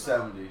tattoo?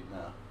 270. No.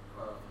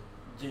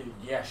 dude,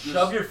 yeah, Just-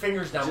 shove your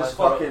fingers down Just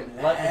my throat.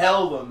 fucking Let-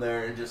 held him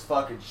there and just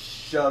fucking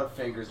shoved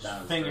fingers down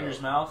his Finger in throat.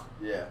 his mouth.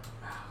 Yeah.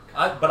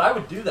 But I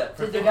would do that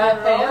for Did the guy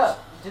pay $1,500. up?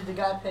 Did the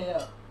guy pay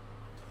up?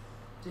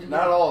 Did he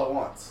Not all at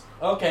once.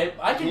 Okay,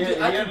 I can He do.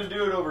 had, I he had can. to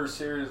do it over a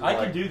series of I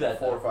can like do that,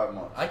 4 or though. 5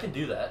 months. I can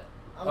do that.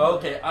 I'm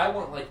Okay, I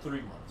want like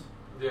 3 months.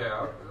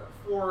 Yeah,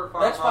 4 or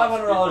 5 That's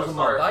 $500 a months, month.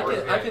 sorry, I for can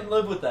it. I can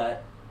live with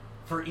that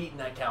for eating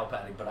that cow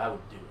patty, but I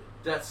would do it.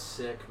 That's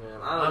sick, man.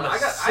 I I'm don't know. a I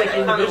got sick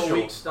kind of a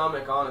individual. weak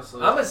stomach,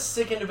 honestly. I'm a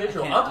sick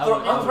individual. I can't- I I'm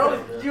wouldn't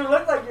throwing. do it. You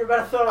look like you're about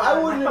to throw it. I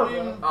right wouldn't now, have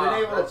even bro. been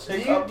able that's- to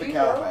pick do you- up the do you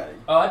cow know? patty.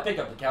 Oh, I'd pick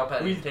up the cow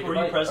patty. Were you- and take were a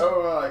you bite. present?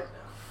 Oh, like,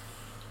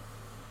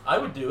 I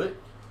would do it.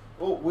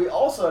 well, we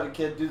also had a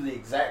kid do the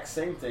exact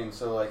same thing.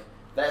 So like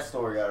that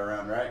story got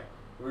around, right?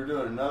 We were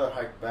doing another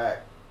hike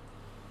back,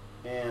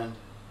 and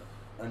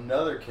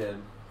another kid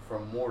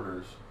from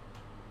Mortars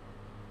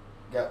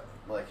got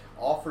like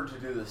offered to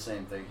do the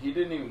same thing. He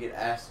didn't even get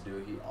asked to do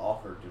it. He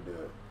offered to do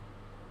it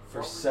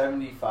for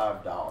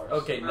 $75.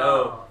 Okay, no,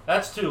 No.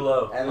 that's too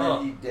low. And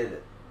then he did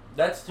it.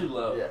 That's too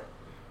low. Yeah.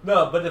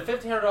 No, but the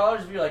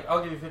 $1,500, if you're like,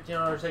 I'll give you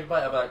 $1,500 to take a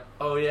bite, I'm like,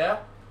 oh yeah?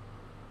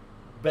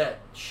 Bet.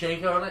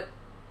 Shake on it,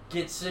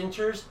 get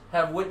signatures,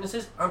 have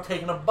witnesses, I'm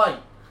taking a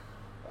bite.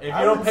 If you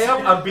I don't would pay up,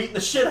 say- I'm beating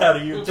the shit out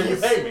of you until you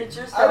pay me.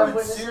 I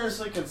would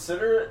seriously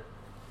consider it.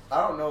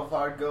 I don't know if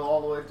I'd go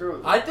all the way through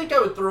with it. I think I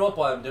would throw up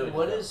while I'm doing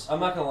What it. is- I'm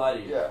not gonna lie to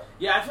you. Yeah.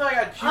 Yeah, I feel like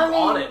I'd puke I mean,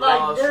 on it while I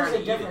like, was there's trying to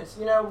a eat difference.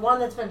 You know, one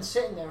that's been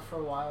sitting there for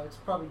a while, it's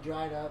probably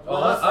dried up. Oh,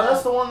 Well, I-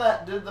 that's the one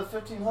that did the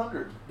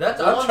 1500. That's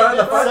The I'm one trying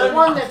that to did find The the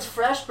one that's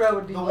fresh, bro,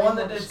 would be The way one more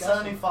that did disgusting.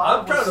 75.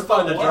 I'm trying to was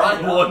find the still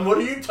dry warm. one. What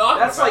are you talking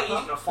That's about? like eating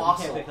a You can't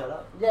fossil. pick that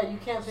up. Yeah, you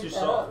can't pick Too that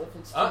soft. up if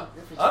it's. I'm-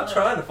 if it's I'm fresh.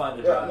 trying to find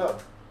the Yeah, dry no. one.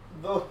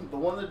 The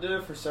one that did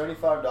it for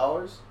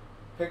 $75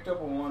 picked up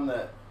a one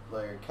that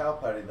like a cow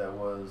patty that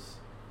was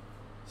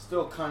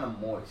still kind of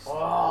moist.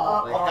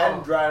 Like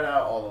hadn't dried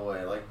out all the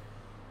way. Like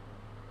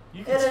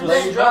You It can had still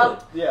been smell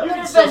dropped. it. yeah, It can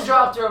had still been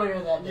dropped earlier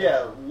that day.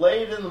 yeah,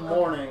 late in the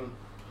morning,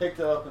 picked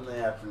it up in the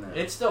afternoon.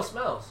 It still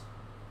smells.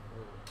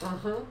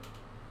 Mm-hmm.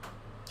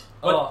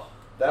 But Oh,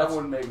 that that's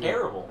one made me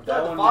terrible. That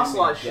That the one made me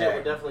fossilized shit gag.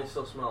 would definitely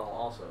still smell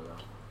also,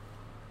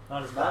 though.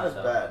 not as Not bad. as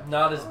though. bad.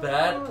 not as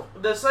bad.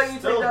 The second you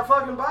Still- take that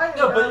fucking bite,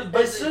 No, man,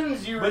 but As soon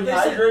as you But they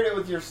said- rehydrate it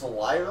with your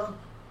saliva,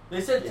 They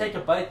said Yeah. take a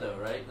bite though,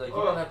 right? Like you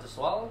don't have to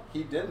swallow.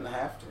 he didn't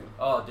have to.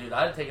 Oh, dude,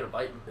 I'd take a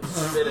bite.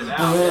 spit it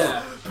out.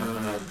 Yeah.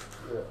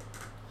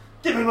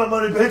 Give me my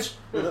money, bitch.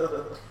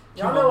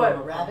 Y'all know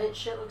what rabbit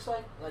shit looks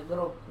like? Like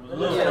little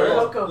Little Yeah,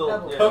 turtle. cocoa little-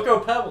 pebbles. yeah. Cocoa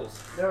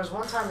Pebbles. There was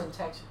one time in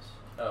Texas.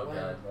 Oh when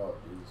god, Oh,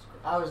 Jesus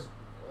I was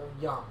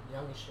young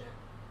as shit.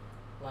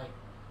 Like,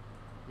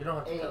 you don't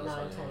have to 8, tell us 9,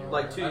 how 10 you years know.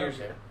 Like old. 2 years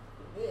ago.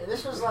 yeah,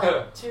 this was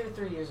like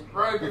 2-3 years ago.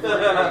 Right before you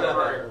got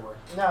married.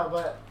 No,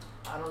 but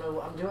I don't know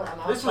what I'm doing. I'm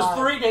outside. This was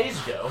 3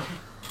 days ago.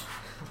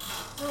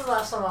 This was the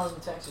last time I was in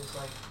Texas,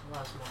 like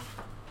last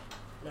month.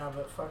 No,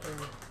 but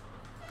fucking.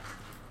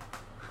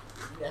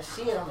 I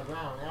see it on the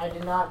ground, and I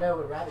did not know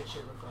what rabbit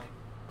shit looked like.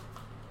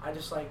 I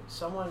just like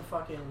someone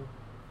fucking.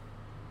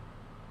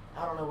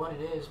 I don't know what it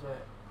is, but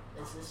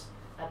it's this.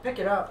 I pick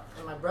it up,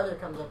 and my brother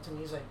comes up to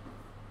me. He's like,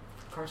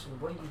 "Carson,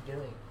 what are you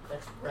doing?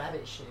 That's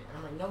rabbit shit." And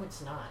I'm like, "No,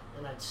 it's not."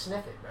 And I'd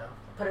sniff it, bro.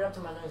 I put it up to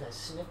my nose. I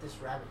sniff this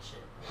rabbit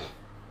shit.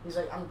 He's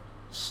like,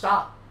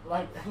 stop."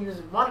 Like he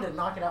wanted to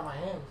knock it out of my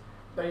hands,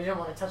 but he didn't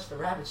want to touch the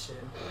rabbit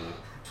shit.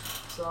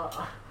 So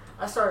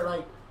I started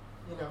like,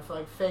 for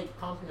like fake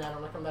pumping at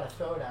him, like I'm about to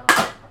throw it at him.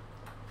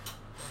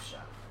 Oh,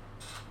 shot.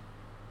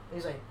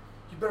 He's like,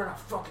 "You better not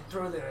fucking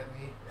throw that at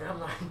me." And I'm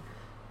like,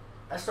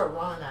 I start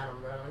running at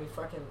him, bro. And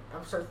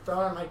I start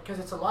throwing like, cause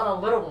it's a lot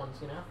of little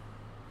ones, And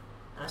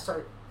I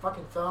start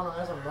fucking throwing them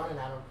as I'm running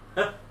at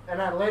him.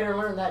 And I later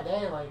learned that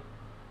day, like,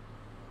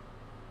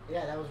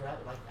 yeah, that was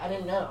rabbit. Like I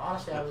didn't know.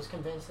 Honestly, I was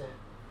convinced that.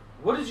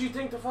 What did you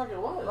think the fuck it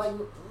was? Like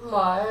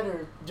mud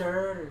or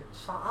dirt or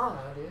something. I don't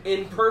know, dude.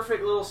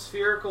 Imperfect little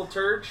spherical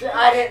turd shit?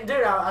 I didn't,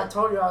 dude. I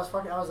told you I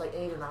was like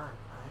 8 or 9.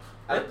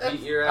 I'd That's-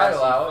 beat your I'd ass,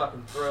 allow you it.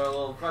 fucking throw a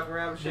little fucking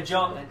rabbit shit. Did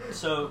y'all?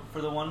 So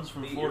for the ones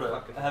from Beat your Florida,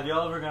 fucking- have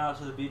y'all ever gone out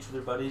to the beach with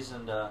your buddies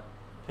and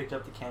picked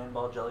up the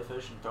cannonball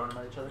jellyfish and thrown them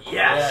at each other?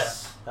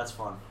 Yes! That's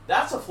fun.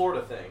 That's a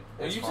Florida thing.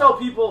 When It's you fun. tell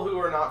people who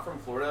are not from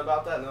Florida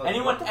about that, and they're like,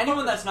 Anyone "What the fuck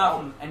anyone is that's not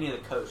wrong?" from any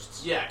of the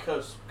coasts. Yeah,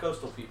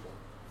 coastal people.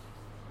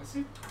 Is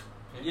he?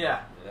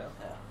 Yeah. Yeah.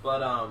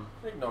 But,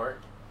 Ignore it.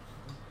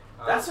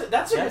 that's a good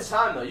That's-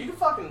 time, though. You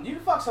can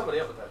fuck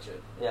somebody up with that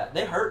shit. Yeah,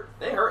 they hurt.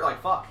 They hurt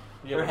like fuck.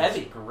 Yeah, They're but it's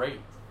heavy. Great.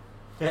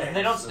 And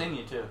they don't sting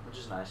you too, which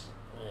is nice.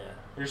 Yeah.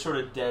 They're sort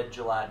of dead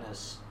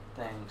gelatinous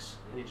things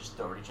that you just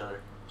throw at each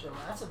other.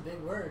 That's a big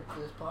word for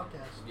this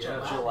podcast.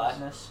 Yeah.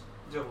 Gelatinous.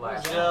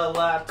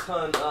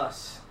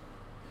 Gelatinous.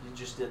 You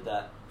just did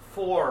that.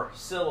 4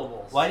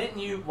 syllables. Why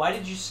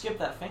did you skip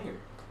that finger?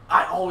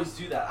 I always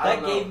do that. I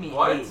That don't gave know. me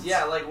What? AIDS.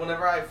 Yeah, like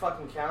whenever I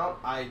fucking count,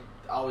 I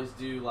always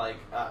do like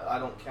I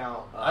don't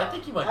count. I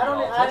think you might. I don't.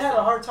 be I had a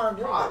autistic. hard time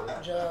doing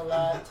it.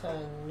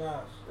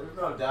 Gelatinous. There's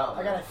no doubt.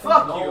 I gotta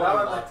Fuck no you. one's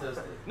I'm not-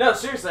 autistic. No,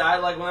 seriously. I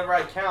like whenever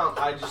I count,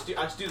 I just do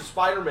the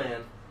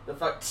Spider-Man. The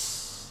fuck,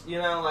 you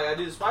know, like I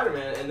do the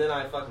Spider-Man, and then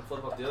I fucking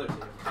flip up the other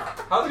two.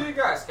 How do you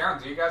guys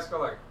count? Do you guys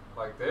go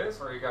like this,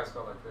 or you guys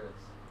go like this?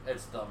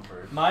 It's thumb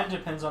first. Mine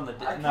depends on the.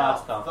 I No, count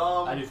it's thumb.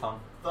 thumb. I do thumb.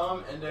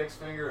 Thumb, index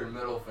finger, and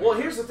middle finger. Well,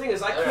 here's the thing: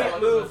 is I Yeah, can't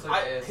like, move. it's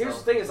like ASL. Here's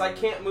the thing: is I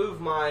can't move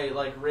my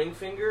like ring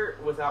finger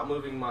without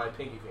moving my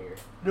pinky finger.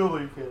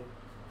 Nobody can.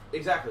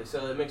 Exactly.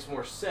 So it makes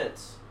more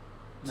sense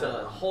to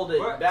No. hold it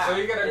What? back. So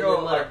you gotta and go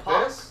then let it like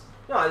pop. this?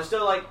 No, I just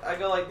go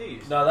like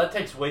these. No, that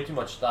takes way too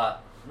much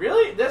thought.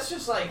 Really? That's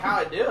just like how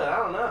I do it. I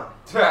don't know.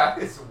 That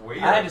is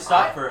weird. I had to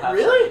stop for a half.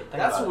 Really? second.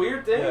 Think That's about a it.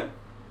 weird thing. Yeah.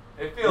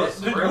 It feels.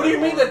 Dude, really what do you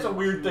mean weird. that's a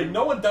weird thing?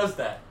 No one does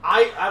that.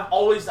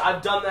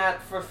 I've done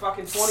that for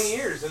fucking 20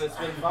 years and it's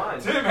been fine.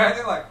 Dude,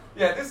 imagine like,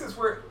 yeah, this is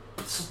where.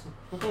 Just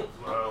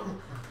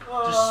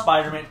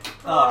Spider-Man.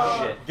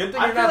 Oh shit. Good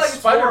thing I you're feel not like it's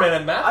Spider-Man more-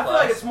 in math I feel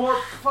like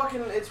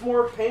class. it's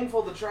more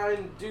painful to try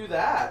and do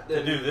that To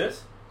than do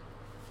this?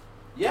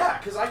 Yeah,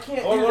 because I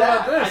can't Or do what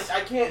that. about this?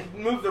 I can't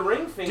move the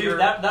ring finger. Dude,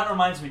 that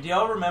reminds me. Do y'all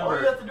all you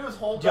remember? have to do is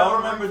hold Do y'all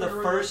down remember right the finger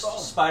with your first thumb.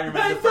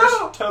 Spider-Man? I The first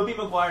know! Tobey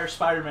Maguire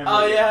Spider-Man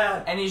Oh movie.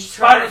 yeah, And he's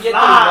Try trying to to get the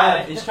fly.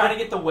 web. He's trying to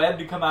get the web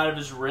to come out of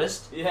his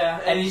wrist,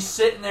 yeah, and he's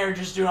sitting there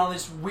just doing all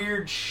this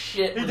weird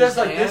shit. He with does his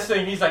like hand. this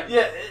thing. He's like,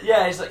 yeah.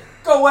 Yeah, he's like,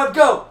 "Go web,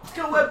 go!"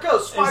 Go web, go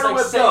And spider he's like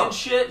web, saying go.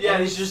 shit. Yeah,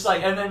 and he's just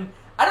like, and then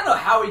I don't know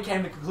how he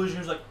came to the conclusion. He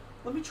was like,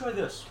 "Let me try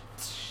this,"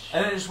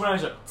 and then just when I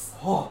was like,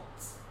 "Oh."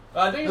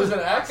 I think it was an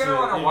I accident. kind of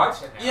want to He-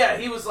 watch it now. Yeah,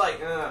 he was like,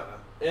 and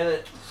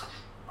it.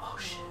 Oh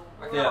shit,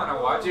 I kind of Yeah. want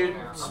to watch dude, it now.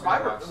 I'm gonna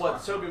Spider. watch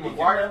What Spider- Tobey You can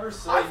Maguire? never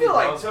say I feel you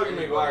like love Tobey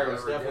anybody Maguire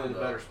was ever definitely did, the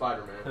though. better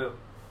Spider-Man. Who?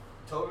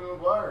 Tobey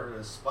Maguire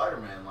is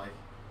Spider-Man. Like,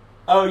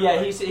 Oh yeah,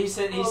 he sends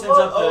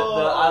up the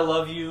 "I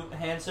love you"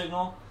 hand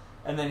signal,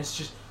 and then it's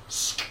just,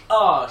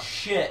 oh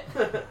shit,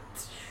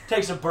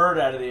 takes a bird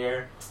out of the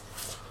air.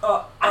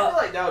 I feel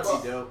like that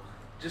would be dope,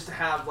 just to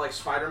have like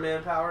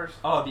Spider-Man powers.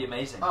 Oh, it'd be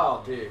amazing.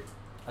 Oh, dude,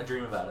 I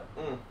dream about it.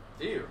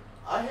 do you?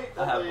 I hate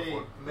I that have they before.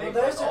 Well, make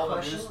there's like, all a the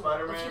question. new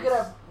Spider-Man. If you could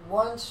have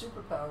one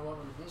superpower, what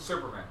would it be?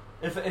 Superman.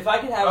 If I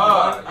could have Oh,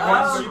 one you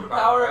want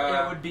superpower,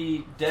 superpower. it would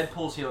be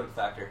Deadpool's healing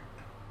factor.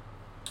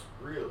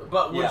 Really?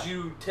 But would Yeah.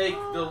 you take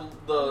the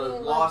I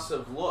mean, loss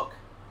of look?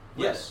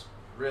 Yes,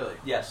 Really?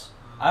 yes.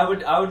 I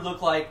would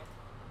look like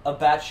a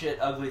batshit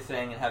ugly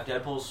thing and have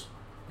Deadpool's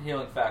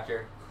healing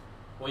factor.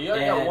 Well, you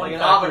only And got one Like an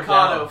factor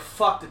avocado down.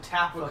 fucked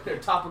a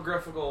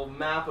topographical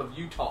map of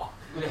Utah.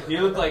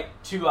 You look like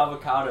two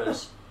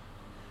avocados.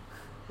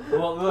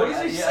 Well, look,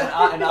 What does he an say?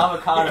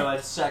 avocado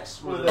had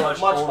sex with, With a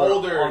much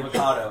older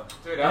avocado.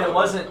 Dude, And I it would-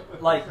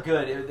 wasn't like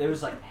good. It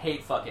was like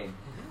hate fucking.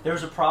 There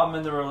was a problem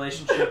in the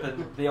relationship,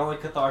 and the only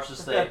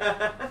catharsis they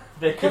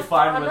could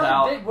find Another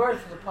without big word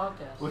for the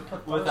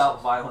podcast.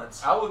 without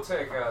violence. I would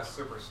take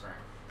super strength.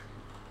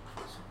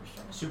 Super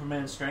strength.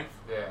 Superman strength?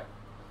 Yeah.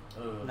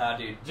 Ugh. Nah,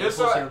 dude. Just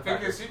Deadpool's so healing factor.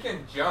 because you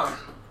can jump,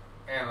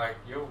 and like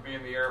you'll be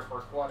in the air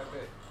for quite a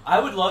bit. I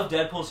would love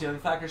Deadpool's healing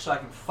factor so I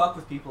can fuck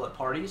with people at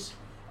parties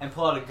and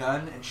pull out a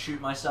gun and shoot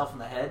myself in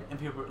the head, and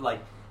people are like,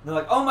 they're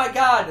like, "Oh my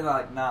god," and they're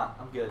like, "Nah,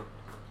 I'm good."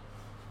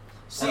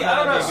 See, That's I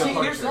don't not know. a good See,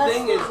 part here's to the That's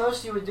thing the is,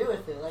 most you would do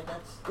with it. Like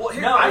that's. well,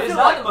 here, No, I it's feel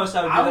not like the most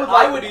I would do. I would I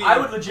like would, to be- I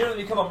would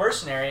legitimately become a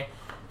mercenary,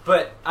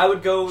 but I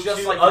would go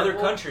Just to like other Deadpool?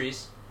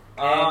 countries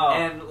Oh.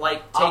 and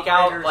like take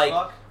out Operator as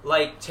fuck?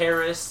 like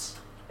terrorists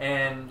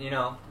and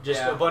just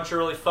Yeah. a bunch of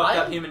really fucked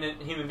up I-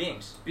 human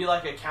beings. Be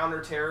like a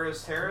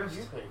counter-terrorist What do terrorist.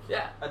 you think?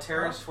 Yeah, A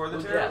terrorist for the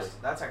Yeah. terrorists.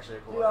 That's actually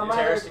a cool Dude, I idea. might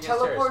terrorist have against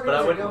terrorists, teleported but I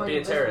or wouldn't going be a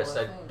invisible, terrorist.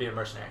 I I'd think. be a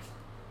mercenary.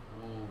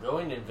 Ooh,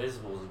 going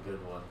invisible is a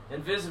good one.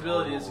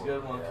 Invisibility is a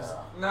good one. 'Cause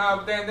No,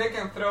 but then they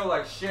can throw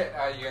like shit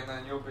at you, and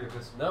then you'll be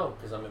this. No,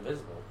 because I'm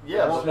invisible.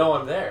 Yeah, I won't but- know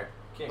I'm there.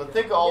 can't But get-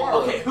 think of all Yeah. the,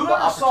 Okay, the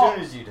whoever saw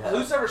opportunities you'd have.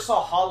 who's ever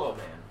saw Hollow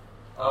Man?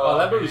 Oh,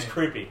 that man. movie's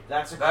creepy.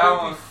 That's a That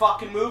creepy one-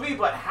 fucking movie.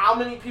 But how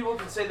many people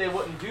can say they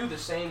wouldn't do the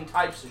same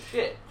types of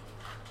shit?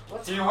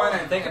 What's You Hollow?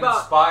 went and, Think and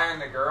about- spy on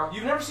the girl.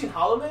 You've never seen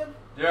Hollow Man?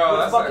 Yo, With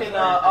that's fucking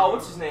actually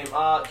what's his name?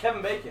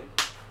 Kevin Bacon.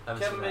 I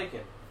haven't Kevin seen that.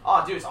 Bacon.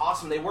 Oh, dude, it's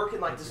awesome. They work in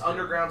like this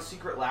underground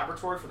secret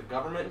laboratory for the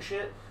government and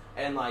shit,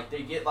 and like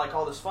they get like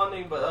all this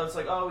funding, but it's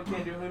like, oh, we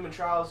can't do human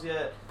trials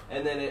yet.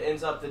 And then it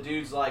ends up the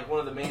dude's like one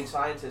of the main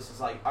scientists is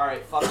like, all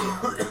right, fuck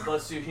it,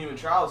 let's do human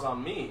trials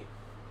on me,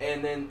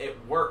 and then it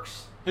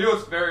works. He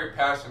was very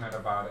passionate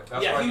about it.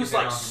 That's why Yeah, he was did it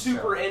like on his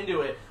super show.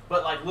 into it,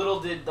 but like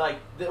little did like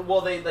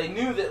they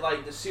knew that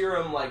like the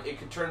serum like it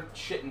could turn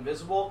shit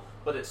invisible,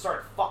 but it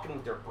started fucking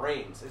with their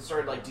brains. It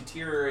started like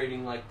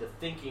deteriorating like the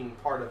thinking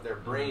part of their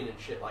brain and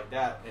shit like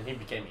that. And he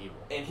became evil.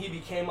 And he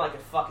became like a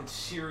fucking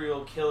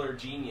serial killer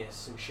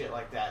genius and shit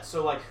like that.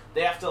 So like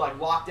they have to like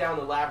lock down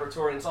the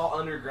laboratory and it's all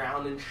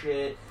underground and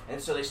shit. And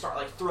so they start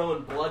like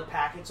throwing blood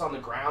packets on the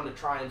ground to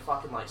try and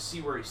fucking like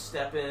see where he's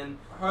stepping.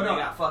 Hold They on.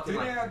 got fucking,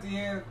 Didn't like- at the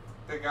end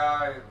the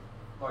guy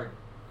like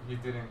he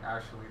didn't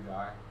actually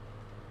die?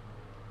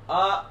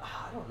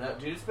 I don't know,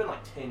 dude. It's been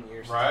like 10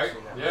 years Right? since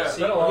I've seen that. Yeah. It's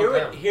been a long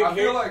time. I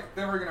feel like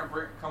they were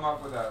gonna come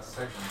up with a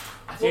second.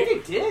 I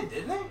think they did,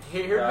 didn't they?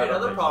 Here'd I be don't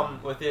another think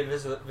problem with the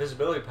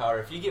invisibility power.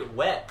 If you get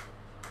wet,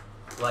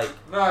 like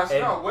No, it's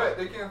And- not wet.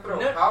 They can throw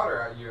No.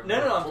 powder at you.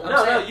 no, I'm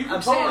No, saying, you can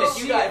I'm saying totally if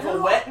you see got it. If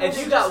a wet- if you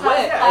Just got have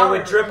wet, it powder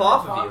would drip in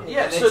off your of you. pocket.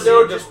 Yeah, And so it's- there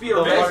would the- just be a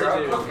the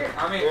residue. water- Okay,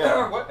 I mean,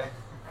 Yeah. what?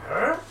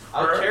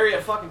 I'll carry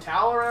a fucking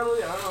towel around with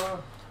you. I don't know.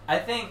 I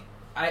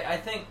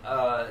think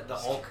the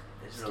Hulk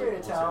is really Carry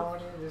a cool towel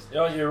too. on you. Just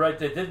Oh, you're right.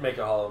 They did make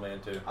a Hollow Man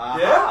too.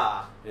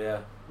 Aha. Yeah.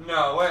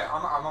 No, wait.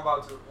 I'm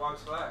about to watch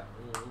that.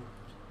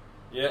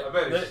 Yeah. I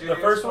bet it's The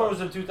shitty first as one fuck.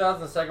 was in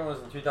 2000. The second one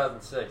was in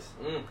 2006.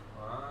 Mm.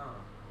 Wow.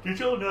 Did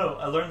y'all know?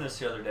 I learned this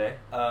the other day.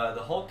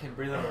 The Hulk can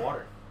breathe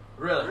underwater.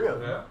 Really?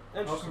 Yeah.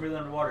 The Hulk can breathe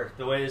underwater.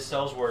 The way his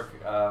cells work,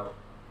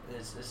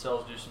 his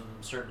cells do some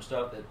certain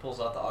stuff that pulls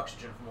out the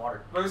oxygen from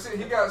water. But you see,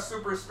 he got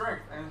super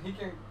strength, and he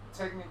can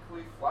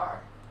technically fly.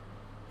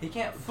 He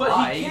can't But he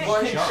fly. can't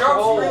But he jump. jumps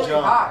control- really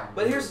jump. high.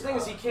 But here's the thing: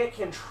 is he can't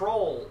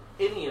control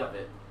any of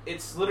it.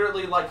 It's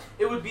literally like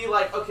it would be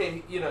like,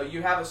 okay, you know,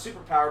 you have a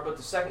superpower, but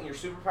the second your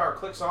superpower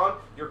clicks on,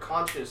 your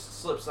conscious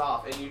slips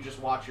off, and you just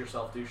watch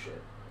yourself do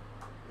shit.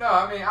 No,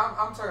 I mean,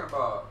 I'm talking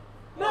about.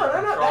 No,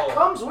 that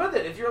comes with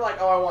it. If you're like,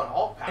 oh, I want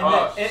Hulk And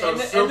power. then- So in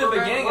the Superman,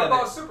 beginning what of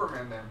about it-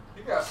 Superman then?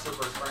 He got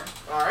super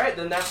strength. All right,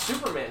 then that's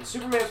Superman.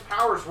 Superman's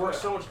powers work Yeah.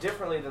 so much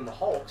differently than the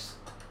Hulk's.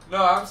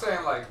 No, I'm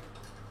saying like,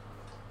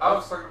 I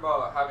was talking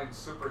about having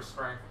super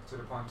strength to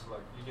the point to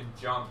like you can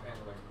jump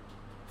and like.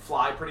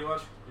 Fly, pretty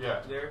much. Yeah.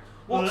 There.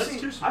 Well, Well, that's see,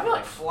 too I feel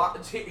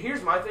like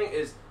here's my thing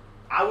is,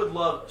 I would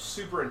love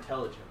super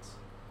intelligence,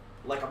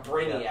 like a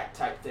brainiac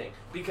type thing.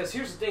 Because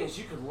here's the thing: is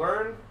you could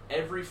learn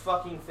every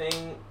fucking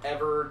thing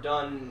ever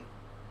done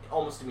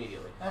almost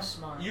immediately. that's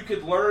smart. You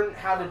could learn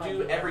how to I might do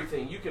do that.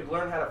 everything. You could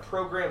learn how to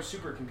program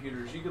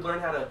supercomputers. You could learn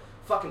how to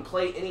fucking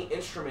play any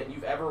instrument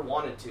you've ever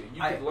wanted to.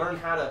 You could learn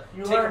how to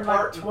You take learn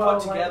apart like and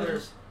 12 put together.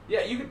 languages.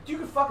 Yeah, you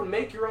could fucking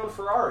make your own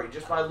Ferrari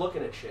just by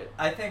looking at shit.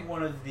 I think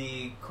one of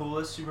the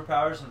coolest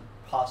superpowers and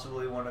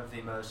possibly one of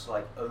the most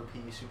like OP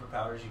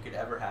superpowers you could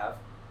ever have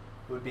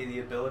would be the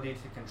ability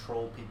to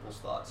control people's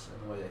thoughts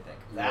and the way they think.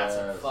 That's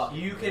Yes. fucking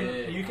You can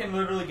big. you can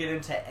literally get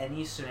into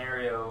any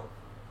scenario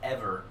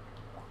ever,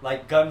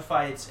 like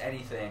gunfights,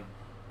 anything,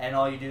 and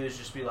all you do is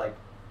just be like,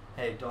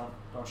 "Hey, don't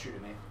shoot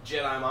at me."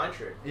 Jedi mind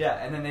trick. Yeah,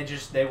 and then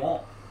they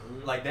won't.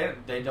 Like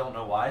they don't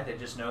know why. They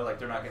just know like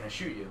they're not gonna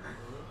shoot you.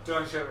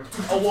 Don't shoot me.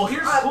 Oh well,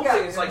 here's the I've cool got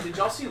thing: is like, did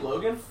y'all see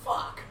Logan?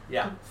 Fuck.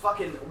 Yeah.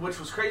 Fucking, which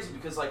was crazy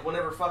because like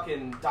whenever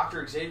fucking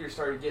Dr. Xavier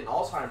started getting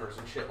Alzheimer's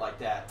and shit like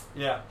that,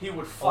 Yeah. he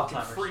would fucking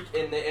Alzheimer's. freak,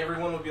 and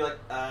everyone would be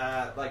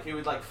like he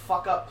would like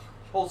fuck up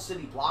whole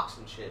city blocks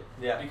and shit.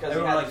 Yeah. Because he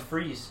everyone had like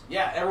freeze.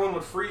 Yeah, everyone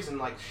would freeze and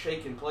like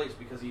shake in place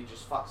because he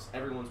just fucks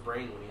everyone's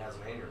brain when he has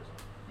an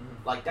aneurysm.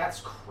 Mhm. Like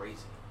that's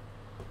crazy.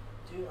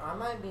 Dude, I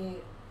might be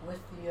with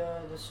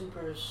the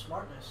super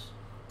smartness.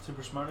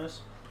 Super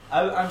smartness.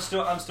 I'm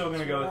still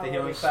gonna go with the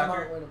healing factor.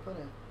 Smart way to put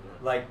it.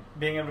 Like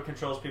being able to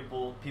control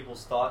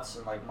people's thoughts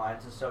and like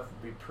minds and stuff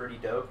would be pretty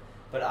dope.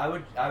 But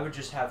I would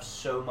just have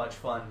so much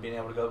fun being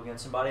able to go up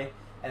against somebody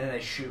and then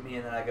they shoot me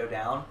and then I go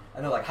down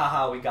and they're like,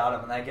 haha, we got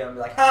him, and I get him and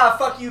be like, ha,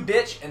 fuck you,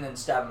 bitch, and then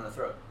stab him in the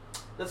throat.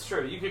 That's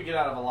true. You could get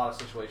out of a lot of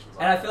situations.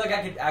 Like And I that. feel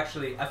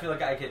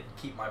like I could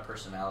keep my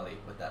personality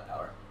with that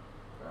power.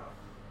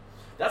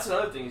 That's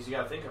another thing is you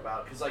gotta think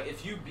about because like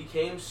if you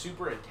became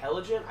super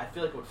intelligent, I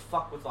feel like it would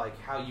fuck with like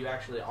how you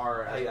actually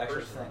are How as you a actually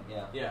person. think,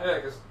 yeah. Yeah. Yeah,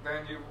 because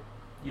then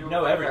You would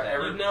know think everything.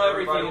 that You'd know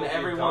everything, everybody and would be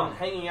everyone dumb.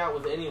 hanging out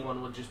with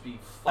anyone would just be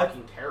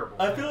fucking terrible.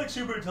 I feel like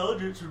super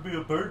intelligence would be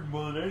a burden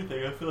more than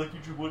anything. I feel like you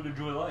just wouldn't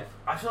enjoy life.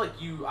 I feel like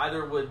you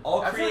either would.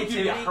 All I feel like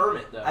you'd be a creativity-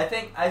 hermit though.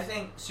 I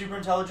think super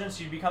intelligence,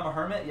 you'd become a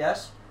hermit,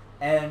 yes,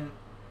 and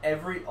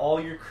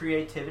all your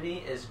creativity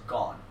is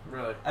gone.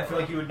 really. I feel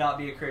like you would not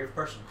be a creative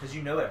person because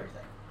you know everything.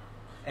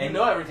 You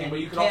know everything, and but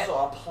you can can't-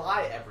 also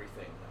apply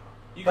everything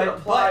though. You But- can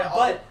apply.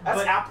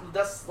 but-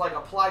 That's like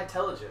applied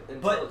intelligence.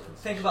 But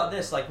think about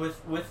this, like with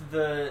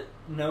the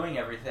knowing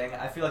everything,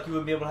 I feel like you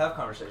wouldn't be able to have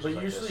conversations. But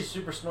like usually, this.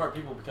 super smart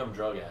people become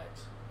drug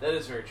addicts. that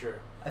is very true.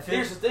 I feel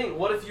Here's the thing: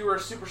 what if you were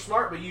super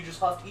smart, but you just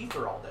huffed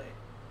ether all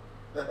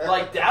day?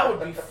 Like that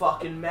would be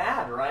fucking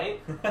mad,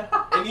 right?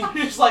 And you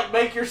just like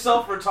make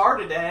yourself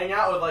retarded to hang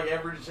out with like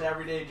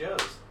everyday Joes.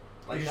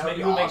 Like you that just would make,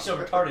 be you make awesome.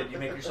 yourself retarded. You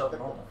make yourself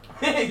normal.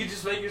 You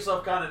just make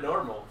yourself kind of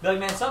normal. Be like,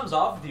 man, something's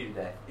off with you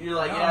today. You're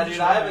like, No, yeah, I'm dude,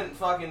 just I not. haven't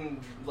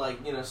fucking like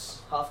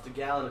huffed a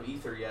gallon of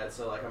ether yet,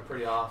 so like I'm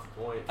pretty off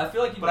point. I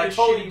feel like you'd But be I a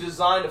totally shitty-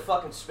 designed a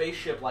fucking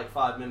spaceship like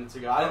 5 minutes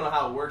ago. I don't know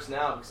how it works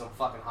now because I'm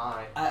fucking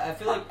high. I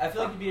feel like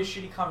you'd be a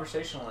shitty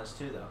conversationalist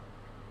too, though.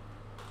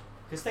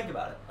 Because think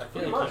about it. I feel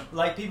Pretty like much.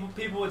 Like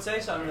people would say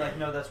something, you're like,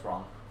 no, that's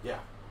wrong. Yeah.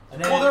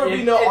 And Well, there would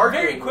be no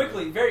arguing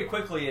Very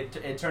quickly,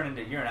 it turned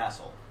into you're an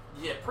asshole.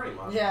 Yeah, pretty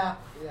much. Yeah.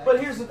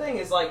 But here's the thing: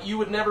 is like you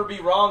would never be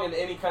wrong in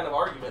any kind of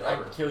argument I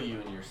ever. could kill you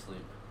in your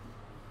sleep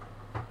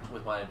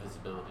with my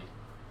invisibility.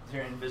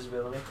 Your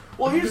invisibility.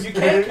 Well, here's you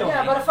can't kill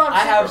Yeah, me. but if I'm I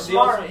have super the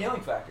smart- ultimate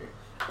healing factor.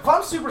 If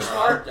I'm super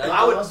smart,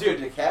 I would,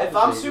 dude. If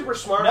I'm super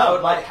smart, No, I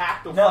would my- like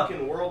hack the no.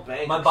 fucking World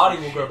Bank. My or body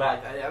some will shit grow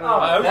back. like that. I don't Oh,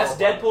 know. That's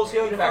Deadpool's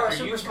healing If I were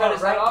factor. You super cut his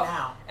smart head right off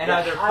now, and Yeah.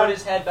 either put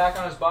his head back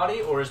on his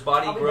body or his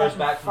body I'll be grows in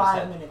back from his 5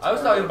 head. minutes. I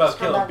was talking about Come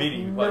Caleb back beating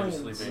you with while you're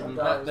millions sleeping, of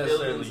not dollars.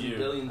 necessarily billions and you.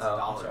 billions Oh, of I'm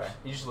dollars. sorry.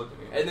 You just looked at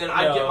me. And then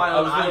I'd get my I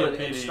own was looking island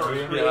at and PD. start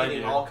Yeah, I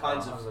creating do. all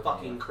kinds I was of looking at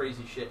fucking you.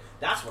 crazy shit.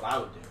 That's what I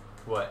would do.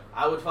 What?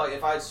 I would fuck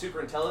if I had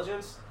super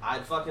intelligence.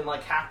 I'd fucking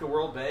like hack the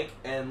World Bank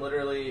and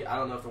literally, I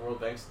don't know if the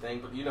World Bank's a thing,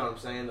 but you know what I'm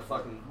saying, the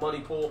fucking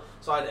money pool.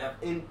 So I'd have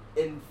in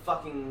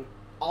fucking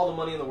all the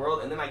money in the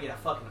world, and then I get a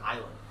fucking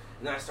island,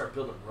 and then I start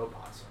building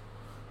robots.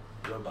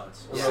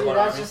 Robots. Yeah. See,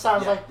 that just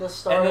sounds Yeah. like the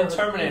start And then of an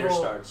Terminator evil-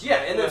 starts. Yeah,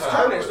 and there's Yeah.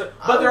 Terminators,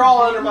 I but they're would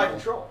all be under my evil.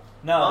 control.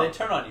 No, Huh? they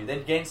turn on you. They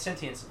gain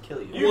sentience and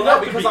kill you. You Well, no, have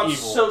to because be I'm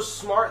evil. so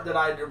smart that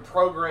I'd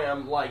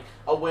program like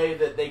a way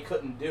that they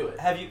couldn't do it.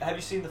 Have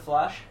you seen The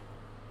Flash?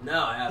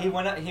 No, I He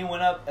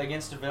went up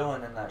against a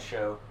villain in that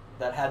show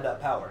that had that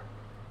power.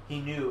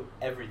 He knew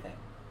everything,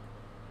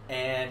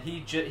 and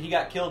he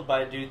got killed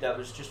by a dude that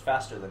was just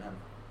faster than him.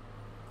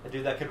 A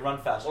dude that could run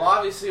faster. Well,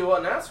 obviously, he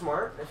wasn't that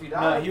smart if he No,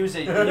 died. he was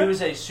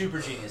a super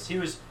genius. He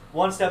was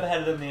one step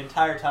ahead of them the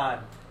entire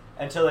time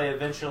until they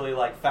eventually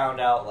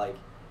found out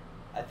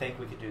I think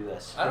we could do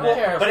this. I don't And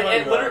care how But smart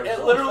it you are, it as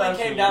long literally as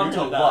came you- down you're to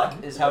gonna luck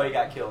die. is how he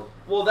got killed.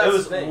 Well, that's It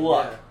was the thing.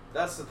 luck. Yeah.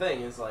 That's the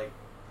thing. Is like.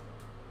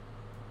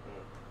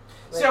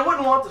 See, I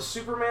wouldn't want the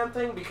Superman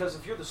thing because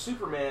if you're the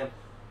Superman,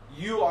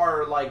 you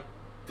are like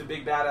the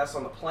big badass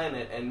on the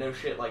planet, and no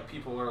shit. Like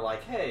people are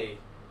like, "Hey,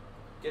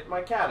 get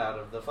my cat out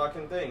of the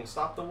fucking thing.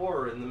 Stop the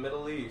war in the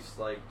Middle East.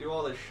 Like, do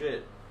all this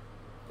shit."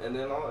 And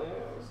then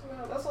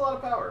that's a lot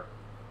of power.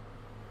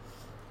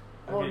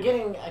 Well, mean-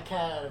 getting a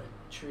cat out of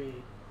a tree.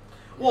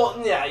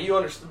 Well, yeah, you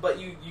understand, but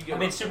you get. I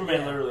mean,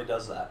 Superman literally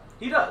does that.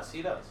 He does.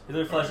 He does. He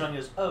literally flashes on and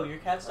goes, "Oh, your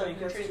cat's Oh, stuck in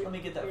you a tree. got- Let me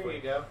get that Here for you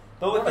you." go.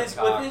 But What a with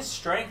cock. his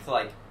strength,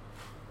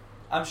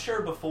 I'm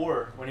sure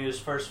before when he was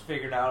first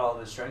figuring out all of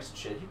his strengths and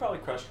shit, he probably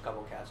crushed a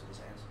couple cats with his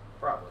hands.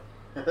 Probably.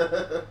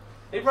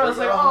 He probably was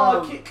like, Like,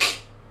 "Oh, oh, kid."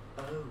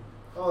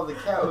 Oh, the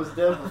cat was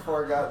dead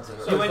before I got to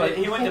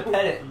He it. went to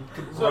pet it. And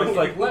So it's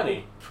like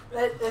Lenny.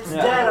 It's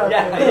Yeah. dead.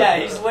 Yeah, already. yeah,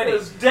 he's It Lenny.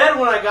 was dead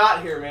when I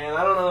got here, man.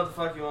 I don't know what the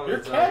fuck you want me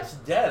Your to tell you. cat's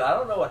dead. I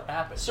don't know what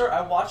happened. Sir,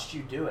 I watched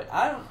you do it.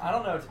 I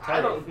don't know what to tell I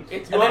you. don't.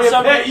 It's You And want then me to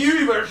some pet dude- you?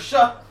 You better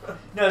shut.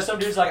 No, some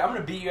dude's like, "I'm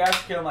gonna beat your ass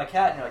for killing my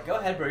cat," and you're like, "Go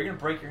ahead, bro. You're gonna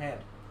break your hand."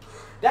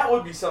 That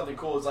would be something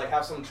cool. Is like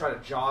have someone try to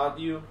jaw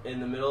you in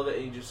the middle of it,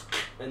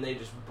 and they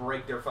just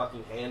break their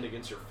fucking hand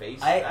against your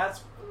face.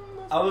 That's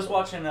I was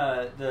watching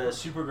the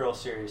Supergirl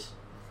series,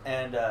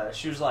 and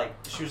she was like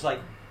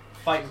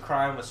fighting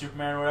crime with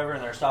Superman or whatever,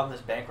 and they're stopping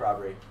this bank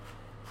robbery,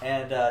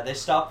 and they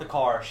stop the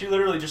car. She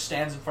literally just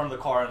stands in front of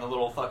the car in the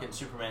little fucking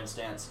Superman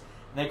stance,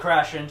 and they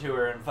crash into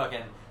her, and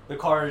fucking the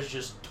car is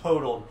just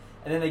totaled.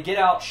 And then they get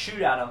out,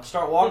 shoot at him,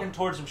 start walking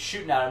towards him,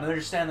 shooting at him, and they're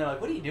just standing there like,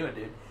 "What are you doing,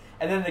 dude?"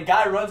 And then the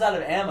guy runs out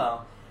of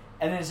ammo,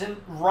 and is in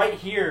right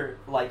here,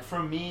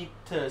 from me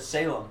to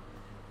Salem,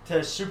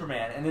 to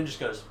Superman, and then just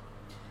goes.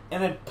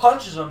 And then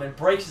punches him and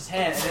breaks his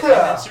hand. And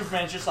then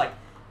Superman's just like,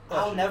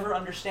 "I'll never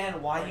understand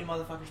why you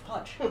motherfuckers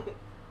punch."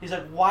 He's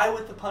like, "Why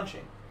with the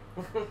punching?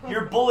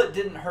 Your bullet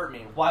didn't hurt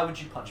me. Why would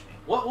you punch me?"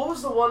 what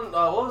was the one?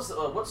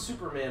 What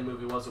Superman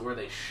movie was it where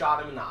they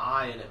shot him in the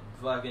eye and it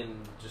fucking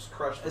just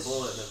crushed the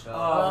bullet and it fell?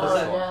 Was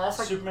that yeah, that's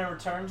like Superman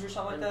Returns or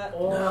something like that?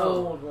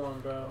 old one,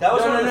 bro. That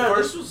was No, one of no, the no,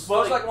 first. this was Well,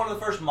 it was like- like one of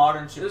the first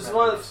modern Superman. This is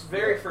one of movies. the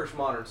very first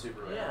modern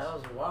Superman. Yeah, that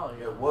was a while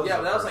ago. It was Yeah,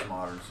 the that was first like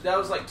modern that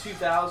was like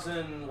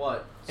 2000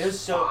 what? It was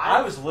so. 5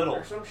 I was little.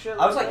 or some shit.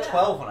 I was like that.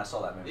 12 when I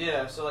saw that movie.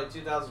 Yeah, so like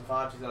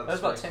 2005, 2006. That was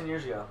about 10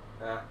 years ago.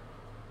 Yeah.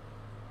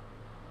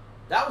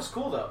 That was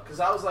cool though, because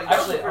I was like,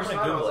 Actually, that was I'm the first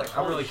gonna time I was Google like, it.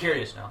 I'm holy really shit,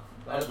 curious now.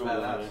 That was I'm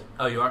Googling badass. it.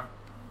 Oh, you are?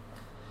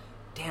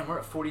 Damn, we're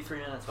at 43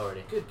 minutes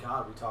already. Good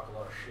God, we talk a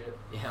lot of shit.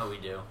 Yeah, we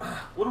do.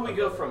 What do we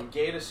go from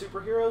gay to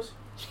superheroes?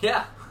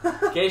 Yeah.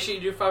 Gay shit,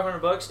 you do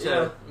 $500 to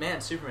Yeah. man,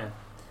 Superman.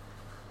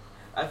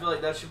 I feel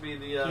like that should be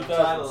the 2006.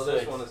 title of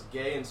this one is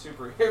gay and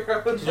superheroes.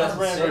 Superman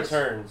 2006?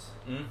 Returns.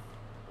 Mm.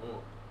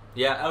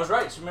 Yeah, I was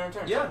right. Superman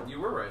Returns. Yeah,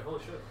 you were right. Holy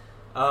shit.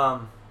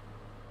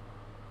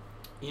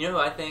 You know who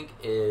I think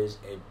is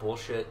a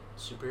bullshit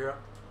superhero?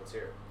 Let's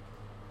hear it.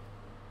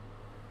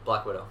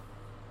 Black Widow.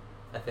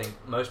 I think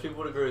most people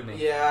would agree with me.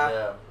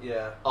 Yeah.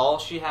 Yeah. All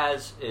she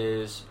has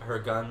is her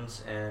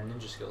guns and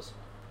ninja skills.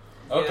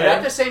 Okay. But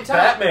at the same time,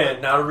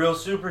 Batman, not a real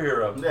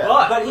superhero. Yeah.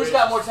 but he's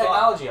got more Fuck.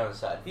 technology on his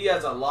side. He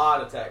has a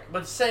lot of tech.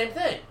 But same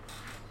thing.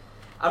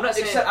 I'm not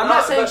saying. Except I'm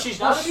not saying but- she's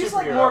well, not a she's superhero.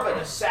 like more of an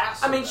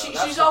assassin. I mean, though. she's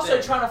That's the also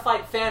thing. trying to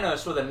fight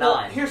Thanos with a Well,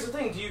 nine. here's the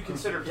thing: do you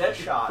consider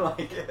Deadshot?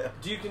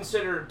 Do you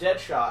consider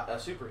Deadshot a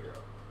superhero?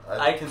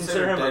 I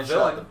consider him a Deadshot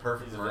villain. the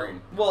perfect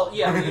Marine. Well,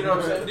 yeah, you know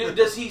what I'm saying.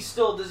 Does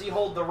he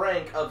hold the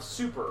rank of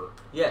super?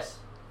 Yes,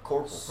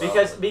 Corporal.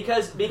 because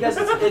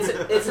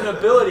it's an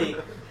ability.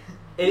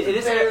 It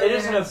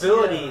is an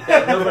ability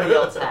that nobody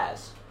else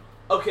has.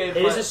 Okay, It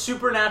but is a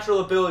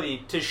supernatural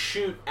ability to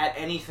shoot at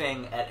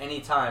anything at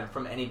any time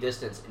from any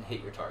distance and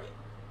hit your target.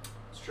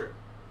 it's true.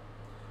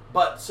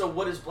 But so,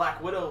 what is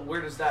Black Widow?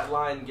 Where does that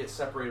line get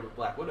separated with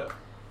Black Widow?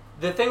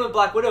 the thing with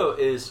Black Widow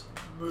is,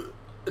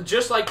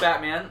 just like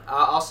Batman,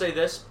 I'll say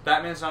this: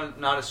 Batman's not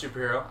a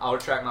superhero. I'll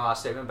retract my last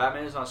statement.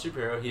 Batman is not a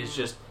superhero. He's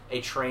just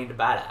a trained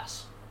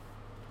badass,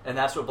 and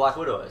that's what Black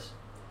Widow is.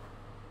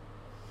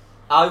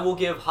 I will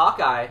give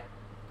Hawkeye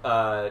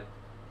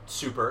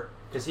super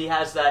because he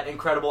has that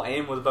incredible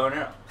aim with a bow and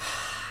arrow.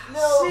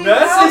 No,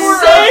 That's no,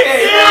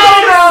 insane!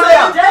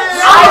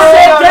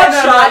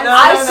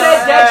 I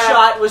said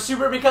Deadshot was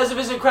super because of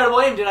his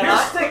incredible aim, did I Here's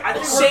not? the thing. I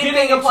think Same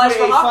thing applies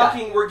for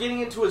Hawkeye. we're getting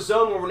into a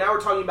zone where now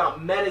we're talking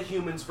about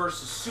metahumans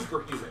versus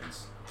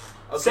superhumans.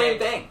 Okay? Same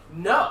thing.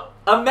 No.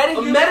 A A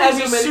metahuman has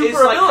a metahuman super is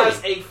like ability.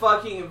 has a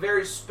fucking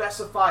very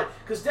specified.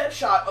 Because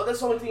Deadshot, that's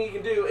the only thing he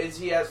can do is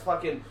he has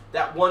fucking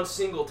that one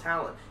single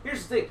talent.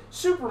 Here's the thing: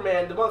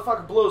 Superman, the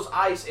motherfucker blows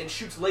ice and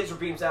shoots laser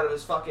beams out of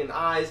his fucking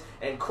eyes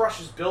and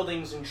crushes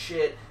buildings and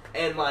shit,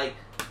 and like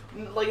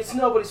it's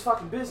nobody's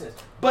fucking business.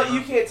 But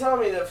you can't tell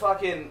me that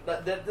fucking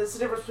that's the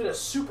difference between a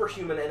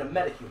superhuman and a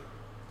metahuman.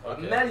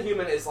 Okay. A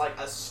metahuman is like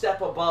a step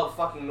above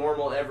fucking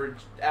normal,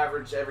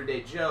 average,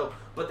 everyday Joe,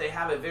 but they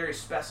have a very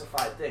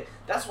specified thing.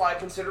 That's why I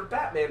consider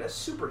Batman a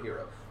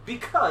superhero.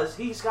 Because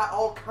he's got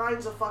all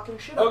kinds of fucking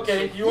shit.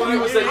 Okay, up you want to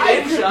his say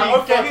sleeve.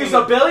 Deadshot? He's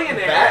a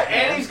billionaire, Batman.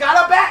 and he's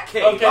got a bat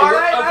cape. Okay, all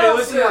right? I okay, don't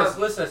listen see to how- this,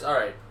 listen to this.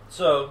 Alright,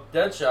 so,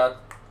 Deadshot,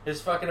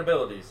 his fucking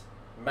abilities.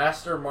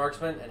 Master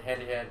marksman and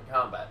hand-to-hand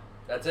combat.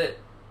 That's it.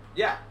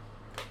 Yeah.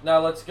 Now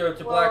let's go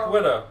to Black Well-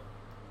 Widow.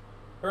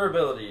 Her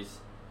abilities.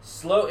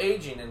 Slow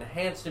aging,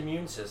 enhanced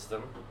immune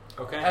system,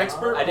 Okay.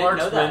 expert I didn't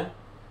know marksman, that.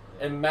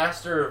 and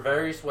master of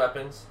various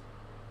weapons,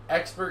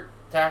 expert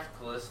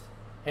tacticalist,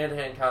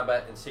 hand-to-hand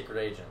combat, and secret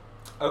agent.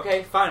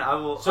 Okay, fine. I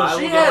will. So I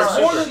she will has give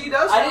her more super. than- She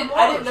does. I have didn't. more,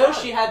 I didn't know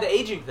sorry. she had the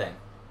aging thing.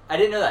 I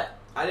didn't know that.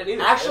 I didn't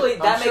either. Actually, I'm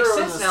that sure makes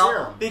it was sense a now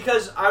serum.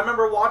 because I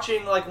remember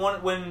watching like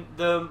when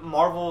the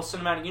Marvel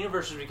Cinematic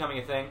Universe was becoming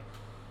a thing.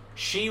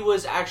 She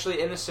was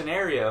actually in a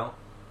scenario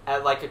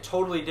at like a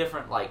totally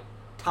different like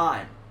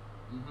time,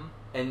 Mm-hmm.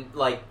 and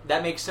like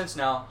that makes sense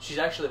now. She's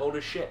actually old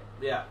as shit.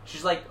 Yeah,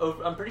 She's like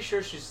I'm pretty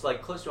sure she's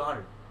like close to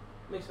 100.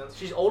 makes sense.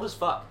 She's old as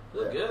fuck.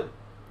 Look good.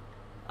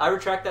 I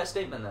retract that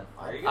statement then.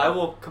 There you go. I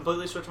will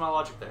completely switch my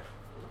logic there.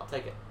 I'll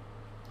take it.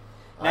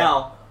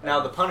 Now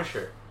the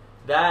Punisher.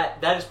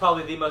 That is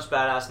probably the most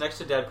badass next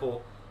to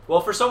Deadpool. Well,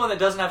 for someone that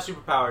doesn't have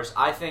superpowers,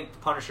 I think the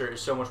Punisher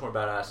is so much more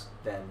badass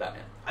than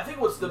Batman. I think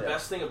what's the Yeah.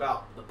 best thing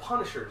about the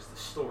Punisher is the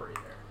story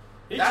there.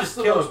 He That's just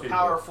the kills most people.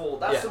 powerful.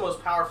 That's Yeah. the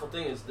most powerful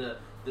thing is the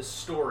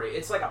story.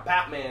 It's like a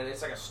Batman.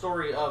 It's like a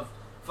story of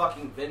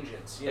fucking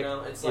vengeance. You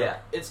know, it's like Yeah.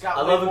 it's got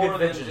I way love a more good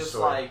than vengeance just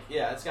story. like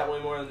it's got way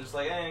more than just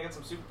like hey, I got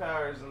some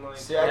superpowers and like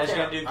See, Yeah, I he's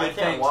can't, gonna do I good can't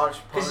things. watch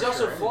 'Cause he's Punisher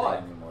also or anything flawed.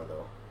 anymore,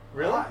 though.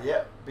 Really?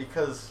 Yeah,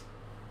 because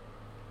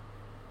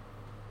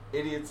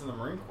idiots in the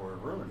Marine Corps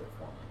ruined it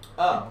for me.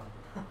 oh.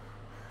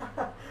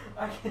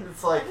 I can,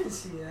 It's like I can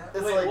see that.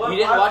 it's Wait, like what? You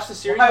didn't watch the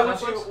series Why on would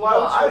you? Netflix? Why no,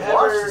 would you I've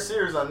watched ever? the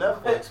series on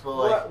Netflix, but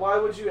like why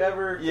would you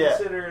ever Yeah.